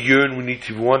need to yearn, we need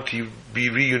to want to be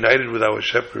reunited with our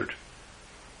shepherd.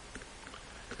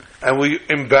 And we're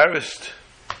embarrassed.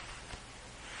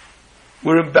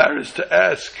 We're embarrassed to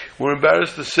ask. We're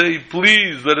embarrassed to say,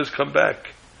 please let us come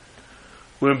back.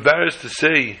 We're embarrassed to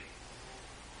say,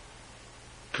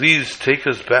 please take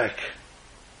us back.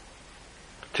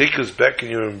 Take us back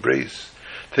in your embrace.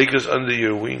 Take us under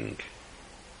your wing.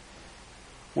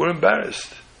 We're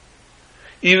embarrassed.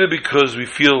 Either because we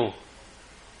feel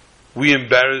we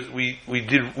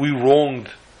wronged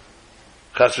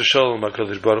Chas v'Shalom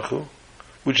HaKadosh Baruch Hu,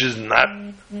 which is not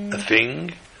a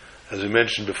thing, as we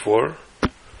mentioned before.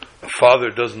 A father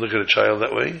doesn't look at a child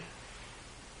that way.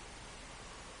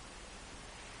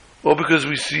 Or because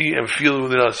we see and feel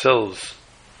within ourselves,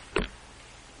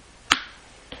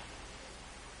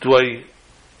 did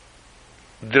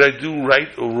I do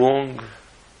right or wrong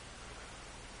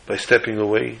by stepping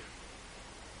away?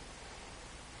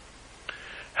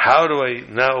 How do I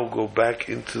now go back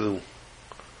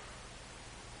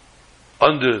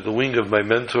under the wing of my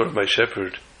mentor, my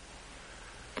shepherd,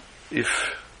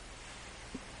 if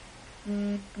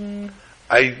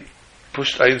I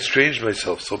estranged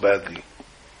myself so badly?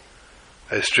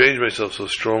 I estranged myself so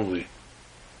strongly.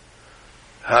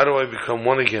 How do I become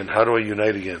one again? How do I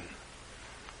unite again?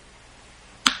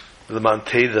 The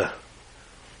Manteda,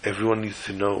 everyone needs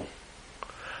to know,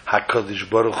 HaKadosh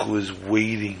Baruch Hu is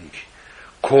waiting.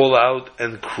 Call out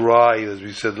and cry, as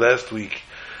we said last week.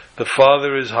 The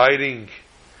father is hiding,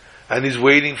 and he's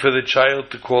waiting for the child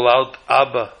to call out,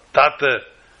 Abba, Tata,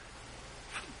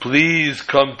 please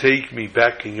come take me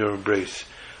back in your embrace.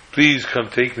 Please come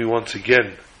take me once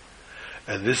again.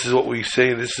 And this is what we say,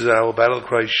 and this is our battle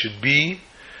cry should be.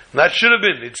 Not should have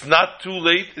been. It's not too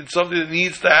late. It's something that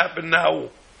needs to happen now.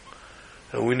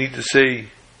 And we need to say,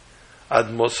 Ad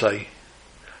Mosai,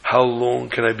 how long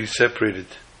can I be separated?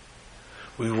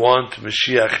 We want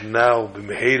Mashiach now,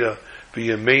 b'mheira,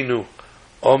 b'yameinu,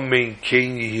 amen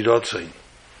ken yehi ratzon.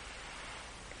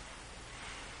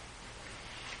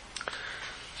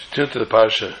 So turn to the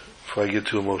parsha before I get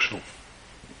too emotional.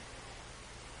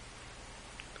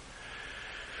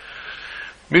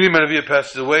 Miriam Hanaviyah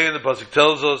passes away, and the pasuk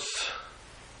tells us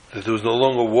that there was no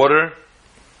longer water.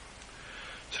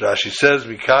 So Rashi says,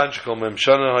 "Mikan shekol mem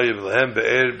shana hayev lehem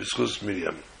be'er b'schus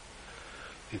Miriam."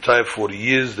 The entire 40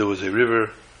 years there was a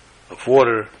river of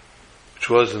water, which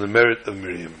was in the merit of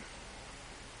Miriam.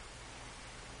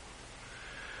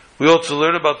 We also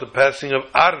learn about the passing of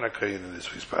Aaron HaKohen in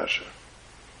this week's parsha,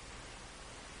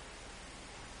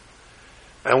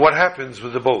 and what happens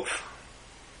with the both.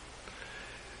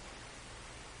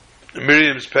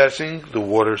 Miriam's passing, the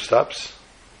water stops.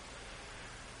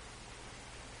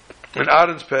 And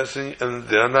Aaron's passing, and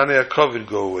the Ananei HaKavod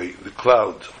go away, the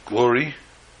clouds of glory,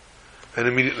 and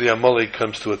immediately Amalek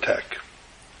comes to attack.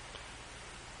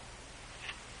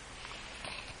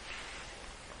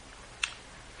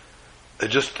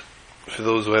 Just for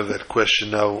those who have that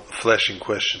question now, flashing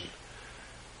question,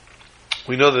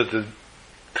 we know that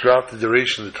throughout the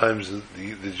duration of the times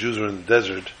the Jews were in the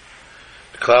desert,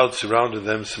 the clouds surrounded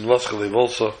them,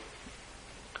 also.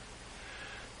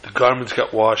 The garments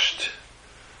got washed,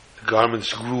 the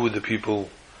garments grew with the people,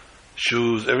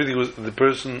 shoes, everything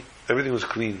was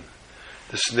clean.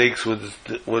 The snakes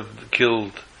were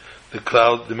killed,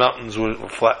 the mountains were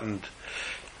flattened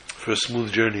for a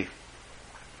smooth journey.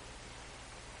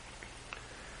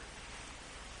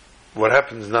 What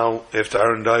happens now after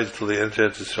Aaron dies till they enter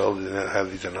Israel? They didn't have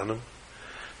these Ananim.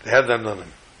 They had the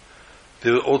Ananim.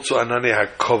 There were also Ananei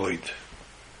HaKavod,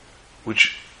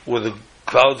 which were the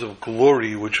clouds of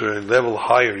glory, which were a level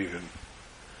higher even.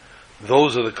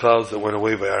 Those are the clouds that went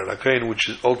away by Aaron HaKohen, which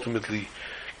ultimately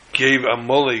gave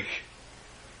Amalek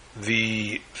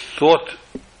the thought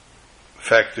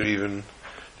factor even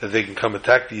that they can come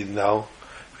attack the Yid now,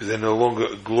 because they're no longer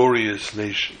a glorious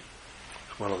nation.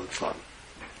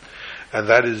 And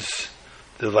that is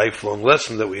the lifelong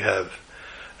lesson that we have.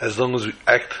 As long as we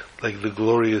act like the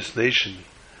glorious nation,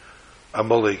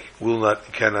 Amalek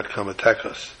cannot come attack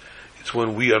us. It's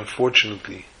when we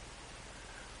unfortunately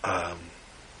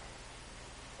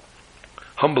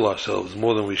humble ourselves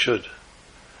more than we should,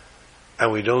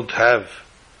 and we don't have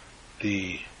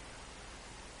the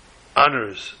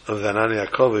honors of the Anani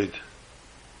HaKavod,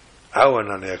 our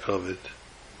Anani HaKavod.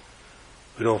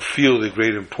 We don't feel the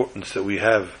great importance that we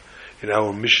have in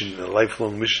our mission, a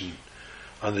lifelong mission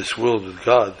on this world with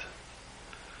God.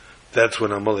 That's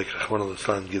when Amalek Rachmana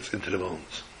litzlan gets into the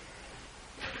bones.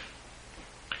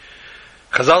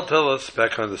 Chazal tell us,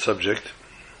 back on the subject,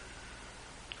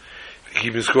 if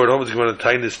you keep score at home, it's going to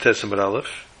Tainis Tesem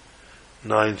Aleph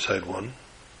 9 side 1.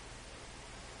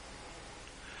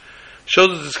 Shows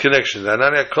us this connection. The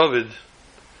Anani HaKavod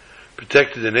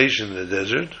protected the nation in the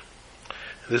desert.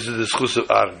 This is the schus of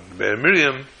Aaron. Be'er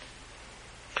Miriam,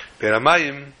 Be'er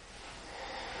Hamayim,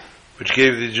 which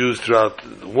gave the Jews throughout.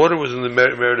 The water was in the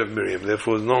merit of Miriam,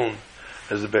 therefore was known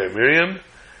as the Be'er Miriam,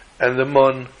 and the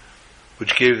Mon,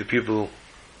 which gave the people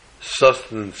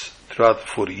sustenance throughout the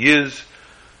 40 years,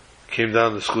 came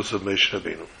down the schus of Moshe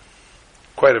Rabbeinu.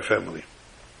 Quite a family.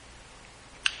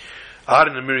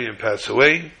 Aaron and Miriam passed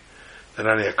away, the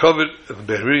Anani HaKavod and the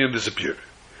Be'er Miriam disappeared.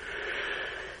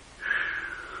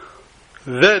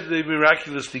 Then they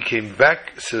miraculously came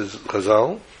back, says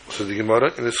Chazal, says the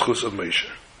Gemara, in the schus of Moshe.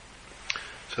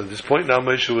 So at this point now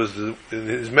Moshe was in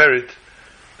his merit,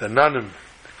 the Nanim,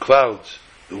 the clouds,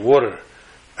 the water,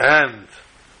 and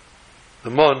the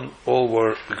Mon, all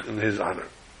were in his honor.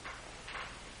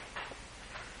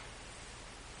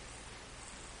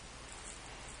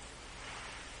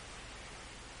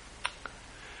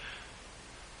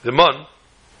 The Mon,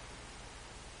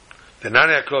 the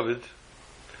Anani HaKavod,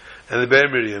 and the Be'er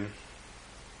Miriam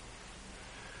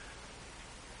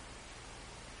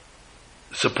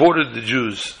supported the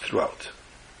Jews throughout.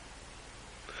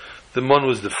 The Mon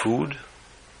was the food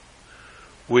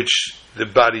which the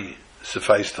body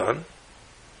sufficed on,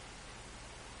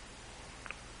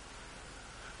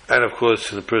 and of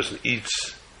course when a person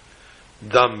eats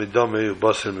dam midame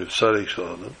ubasar mivsarek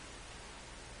shalom,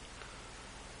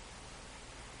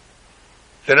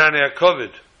 the Anani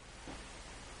HaKavod,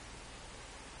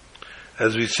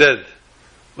 as we said,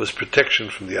 was protection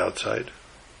from the outside,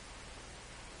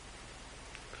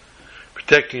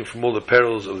 protecting from all the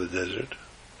perils of the desert,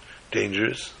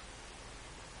 dangers,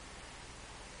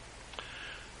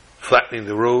 flattening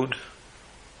the road,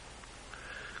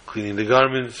 cleaning the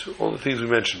garments, all the things we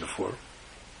mentioned before.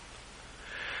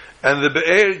 And the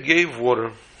Be'er gave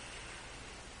water.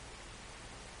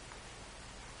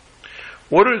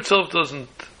 Water itself doesn't,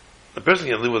 a person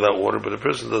can live without water, but a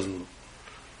person doesn't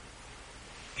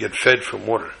get fed from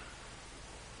water.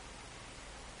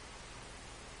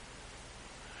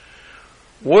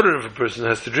 Water, if a person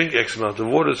has to drink X amount of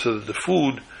water so that the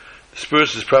food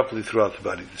disperses properly throughout the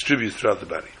body, distributes throughout the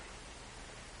body.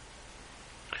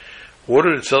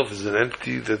 Water itself is an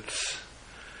entity that's,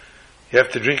 you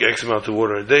have to drink X amount of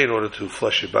water a day in order to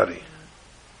flush your body.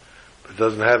 But it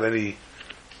doesn't have any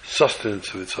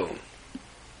sustenance of its own.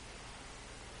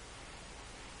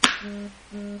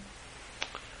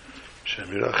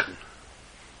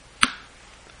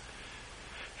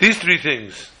 These three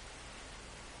things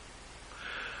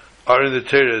are in the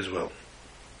Torah as well.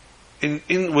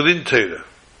 Within Torah.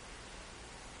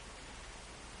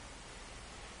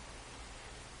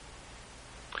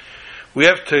 We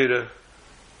have Torah,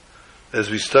 as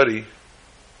we study,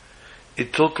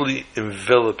 it totally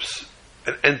envelops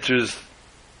and enters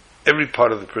every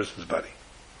part of the person's body,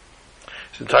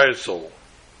 his entire soul.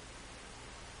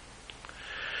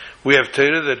 We have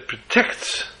Torah that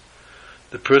protects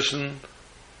the person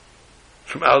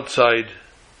from outside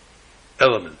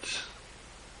elements.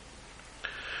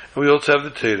 And we also have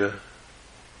the Torah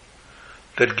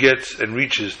that gets and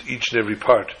reaches to each and every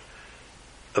part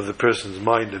of the person's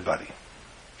mind and body.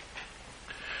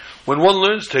 When one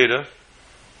learns Torah,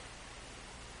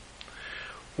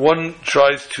 one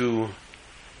tries to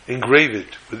engrave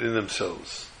it within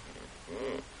themselves,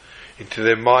 into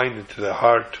their mind, into their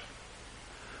heart.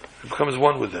 It becomes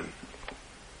one with them,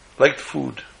 like the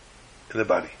food in the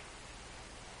body.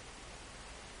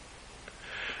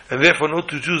 And therefore no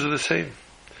two Jews are the same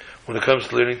when it comes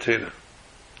to learning Torah.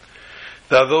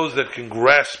 There are those that can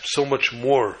grasp so much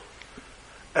more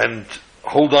and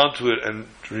hold on to it and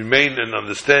remain and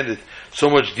understand it so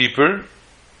much deeper.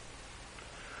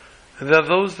 And there are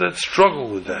those that struggle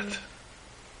with that.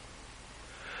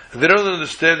 And they don't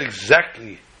understand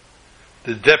exactly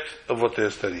the depth of what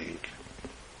they're studying.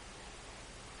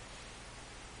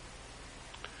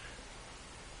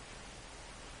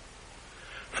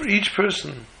 For each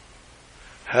person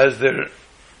has their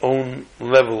own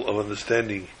level of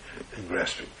understanding and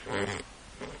grasping.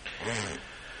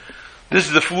 This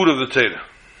is the food of the Torah.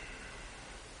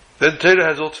 Then Torah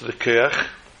has also the keach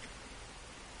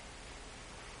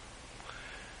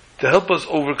to help us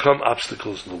overcome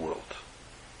obstacles in the world.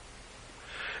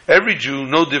 Every Jew,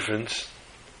 no difference,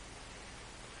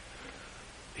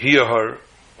 he or her,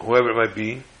 whoever it might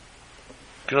be,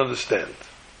 can understand.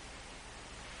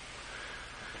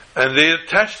 And they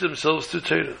attach themselves to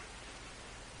Torah.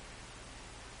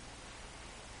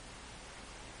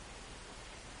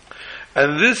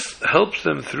 And this helps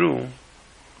them through.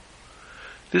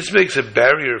 This makes a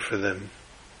barrier for them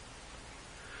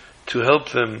to help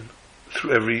them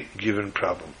through every given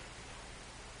problem.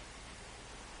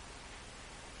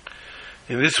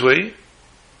 In this way,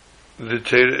 the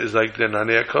Torah is like the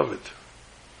Nanei HaKavod.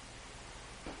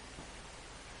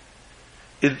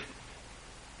 It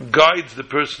guides the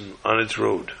person on its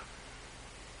road.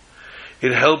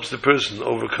 It helps the person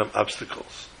overcome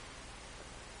obstacles.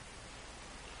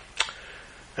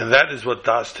 And that is what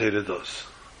Das Torah does.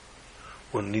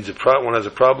 One has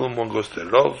a problem, one goes to the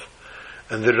Rav,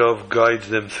 and the Rav guides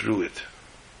them through it.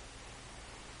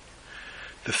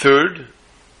 The third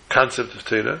concept of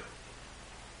Torah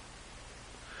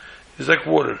is like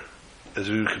water. As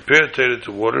we compare Torah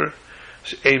to water,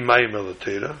 it's ein mayim el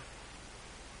Torah.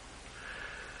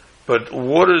 But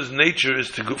water's nature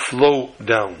is to flow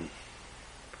down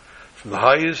from the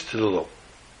highest to the low.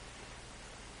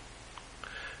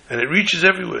 And it reaches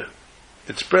everywhere.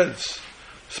 It spreads.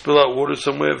 Spill out water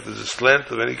somewhere, if there's a slant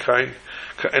of any kind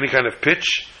of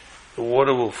pitch, the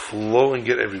water will flow and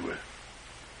get everywhere.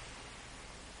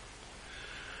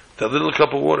 That little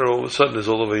cup of water all of a sudden is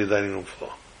all over your dining room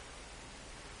floor.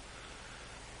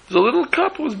 There's a little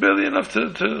cup, it was barely enough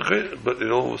but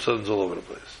it all of a sudden is all over the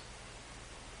place.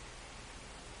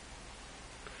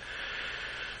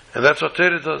 And that's what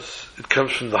Torah does. It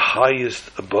comes from the highest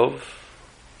above,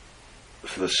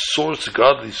 from the source,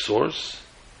 godly source,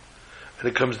 and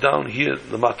it comes down here,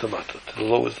 the mata, to the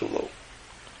lowest of low.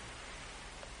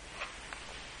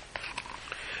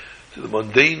 To the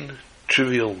mundane,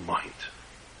 trivial mind.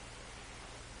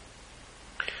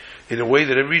 In a way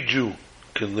that every Jew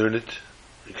can learn it,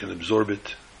 and can absorb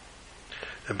it,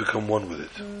 and become one with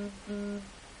it. Mm-hmm.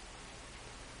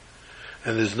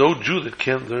 And there's no Jew that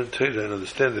can't learn Torah and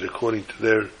understand it according to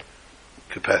their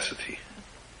capacity,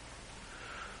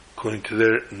 according to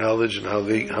their knowledge and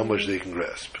how much they can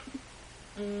grasp.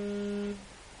 And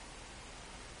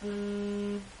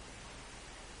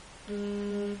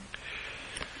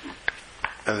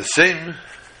the same,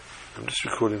 I'm just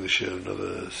recording the share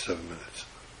another 7 minutes.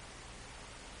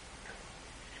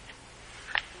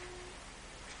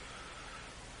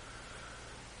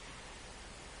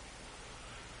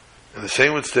 And the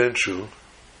same would stand true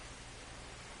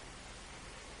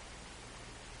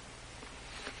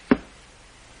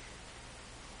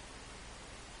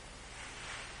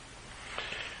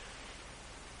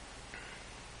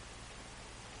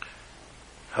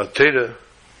how Torah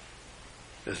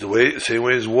is the same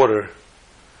way as water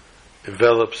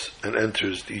envelops and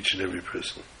enters each and every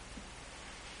person.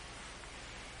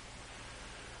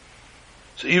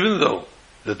 So even though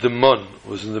that the Mun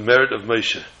was in the merit of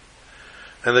Moshe,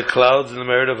 and the clouds in the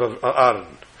merit of Aaron,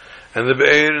 and the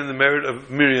Be'er in the merit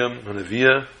of Miriam and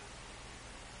Neviah,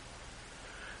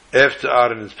 after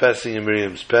Aaron is passing and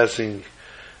Miriam is passing,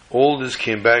 all this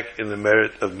came back in the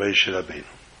merit of Moshe Rabbeinu.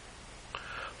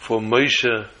 For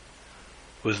Moshe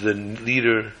was the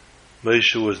leader,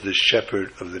 Moshe was the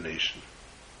shepherd of the nation.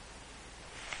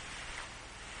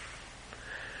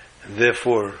 And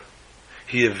therefore,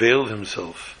 he availed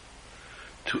himself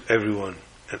to everyone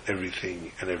and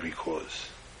everything and every cause.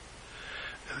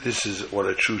 And this is what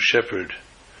a true shepherd,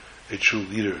 a true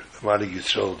leader, a Manig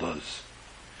Yisrael does.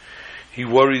 He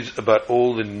worries about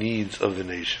all the needs of the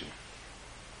nation.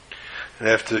 And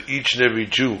after each and every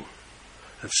Jew,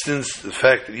 and since the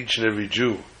fact that each and every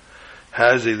Jew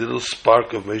has a little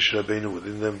spark of Moshe Rabbeinu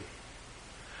within them,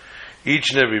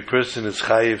 each and every person is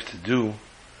chayiv to do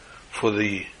for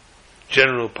the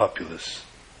general populace.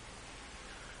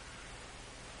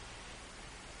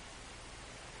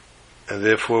 And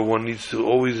therefore one needs to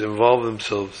always involve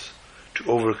themselves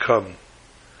to overcome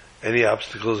any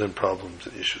obstacles and problems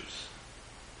and issues.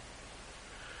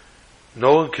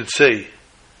 No one could say,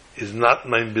 "It's not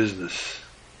my business.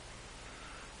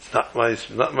 It's not my,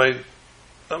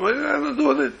 I don't do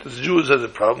with it. This Jew has a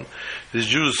problem. This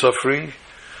Jew is suffering.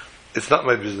 It's not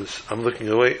my business. I'm looking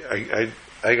away.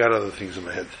 I got other things in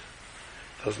my head.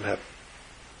 It doesn't happen.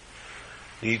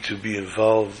 Need to be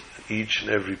involved in each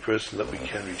and every person that we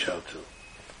can reach out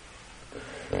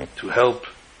to help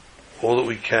all that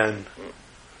we can,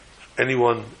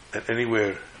 anyone and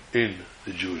anywhere in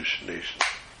the Jewish nation.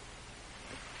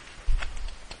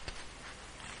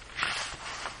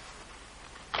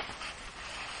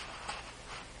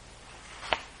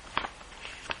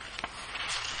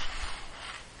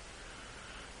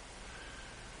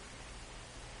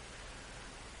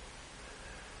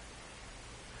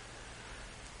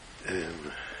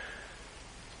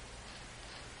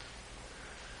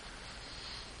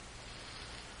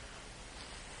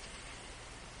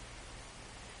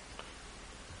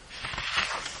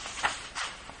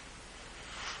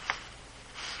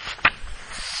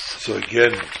 So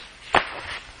again,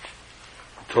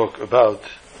 talk about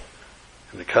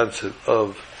in the concept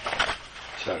of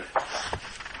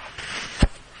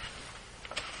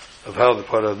how the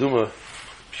Paraduma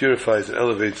purifies and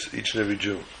elevates each and every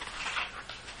Jew.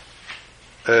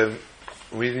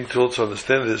 We need to also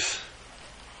understand this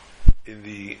in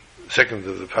the second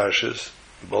of the parashas,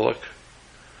 Balak,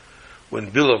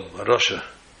 when Bilam, Rasha,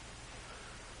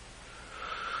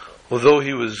 although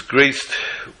he was graced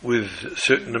with a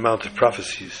certain amount of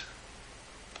prophecies,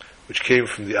 which came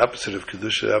from the opposite of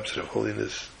Kedusha, the opposite of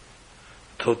holiness,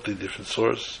 a totally different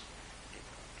source,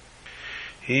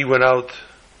 he went out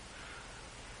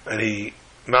and he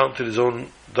mounted his own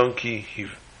donkey, he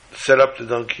set up the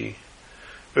donkey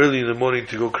early in the morning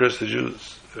to go curse the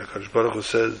Jews. And HaKadosh Baruch Hu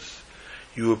says,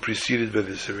 you were preceded by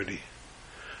this already.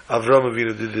 Avraham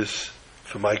Avinu did this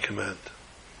for my command.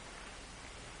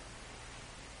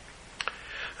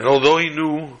 And although he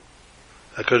knew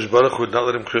that HaKadosh Baruch Hu would not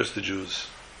let him curse the Jews,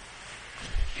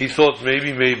 he thought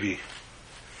maybe,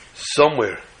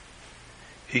 somewhere,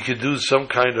 he could do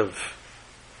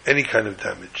any kind of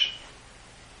damage.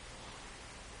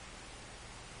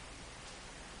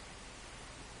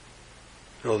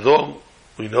 And although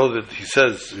we know that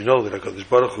HaKadosh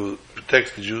Baruch Hu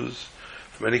protects the Jews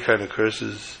from any kind of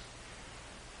curses,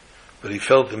 but he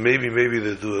felt that maybe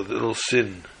they do a little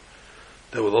sin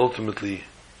that will ultimately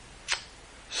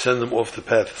send them off the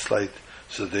path of slight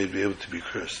so that they'd be able to be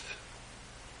cursed.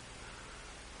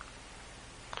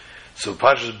 So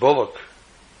Parshas Balak,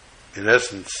 in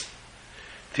essence,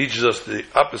 teaches us the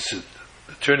opposite,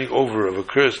 the turning over of a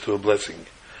curse to a blessing.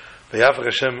 V'yafach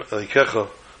Hashem elikecha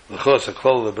l'chos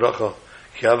haklal lebracha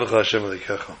ki avacha Hashem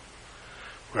elikecha.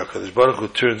 Where HaKadosh Baruch Hu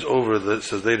turns over, that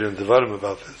says later in Devarim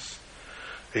about this,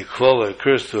 a klal, a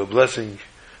curse to a blessing,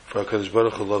 for HaKadosh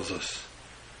Baruch Hu loves us.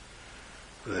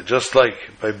 Just like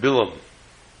by Bilam,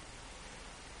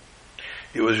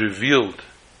 it was revealed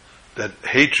that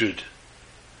hatred,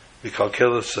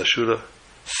 Mikalkelas Sashura,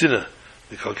 Sinna,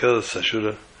 Mikalkelas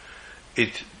Sashura,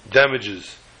 it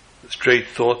damages straight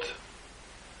thought.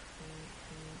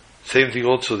 Same thing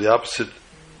also, the opposite,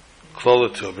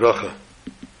 Klala to a bracha,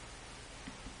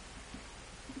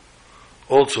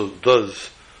 also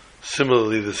does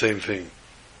similarly the same thing.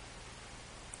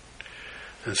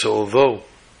 And so although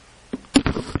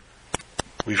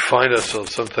we find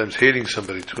ourselves sometimes hating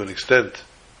somebody to an extent,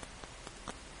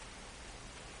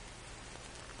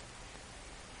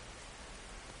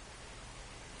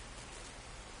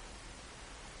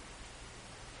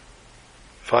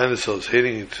 find ourselves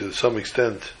hating to some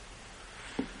extent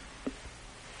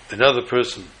another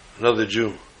person, another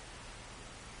Jew,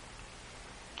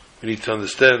 we need to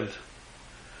understand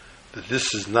that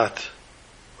this is not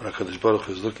what HaKadosh Baruch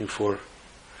Hu is looking for,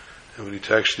 and we need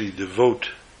to actually devote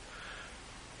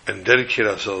and dedicate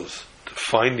ourselves to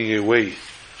finding a way,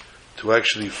 to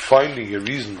actually finding a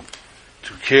reason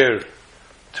to care,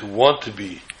 to want to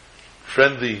be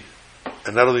friendly,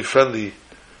 and not only friendly,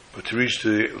 but to reach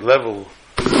the level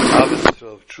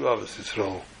of true Avos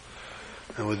Yisrael.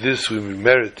 And with this we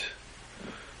merit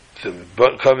the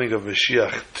coming of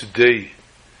Mashiach today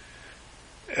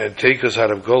and take us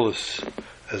out of Golus,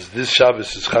 as this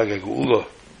Shabbos is Chag HaGeula,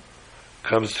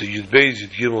 comes to Yud Beis,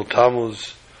 Yud Gimel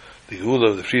Tammuz, the Geula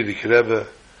of the Frierdiker Rebbe.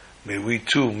 May we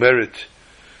too merit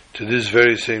to this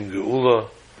very same Geula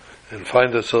and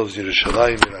find ourselves in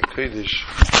Yerushalayim, in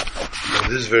HaKodesh, on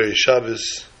this very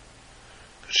Shabbos.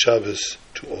 Good Shabbos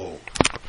to all.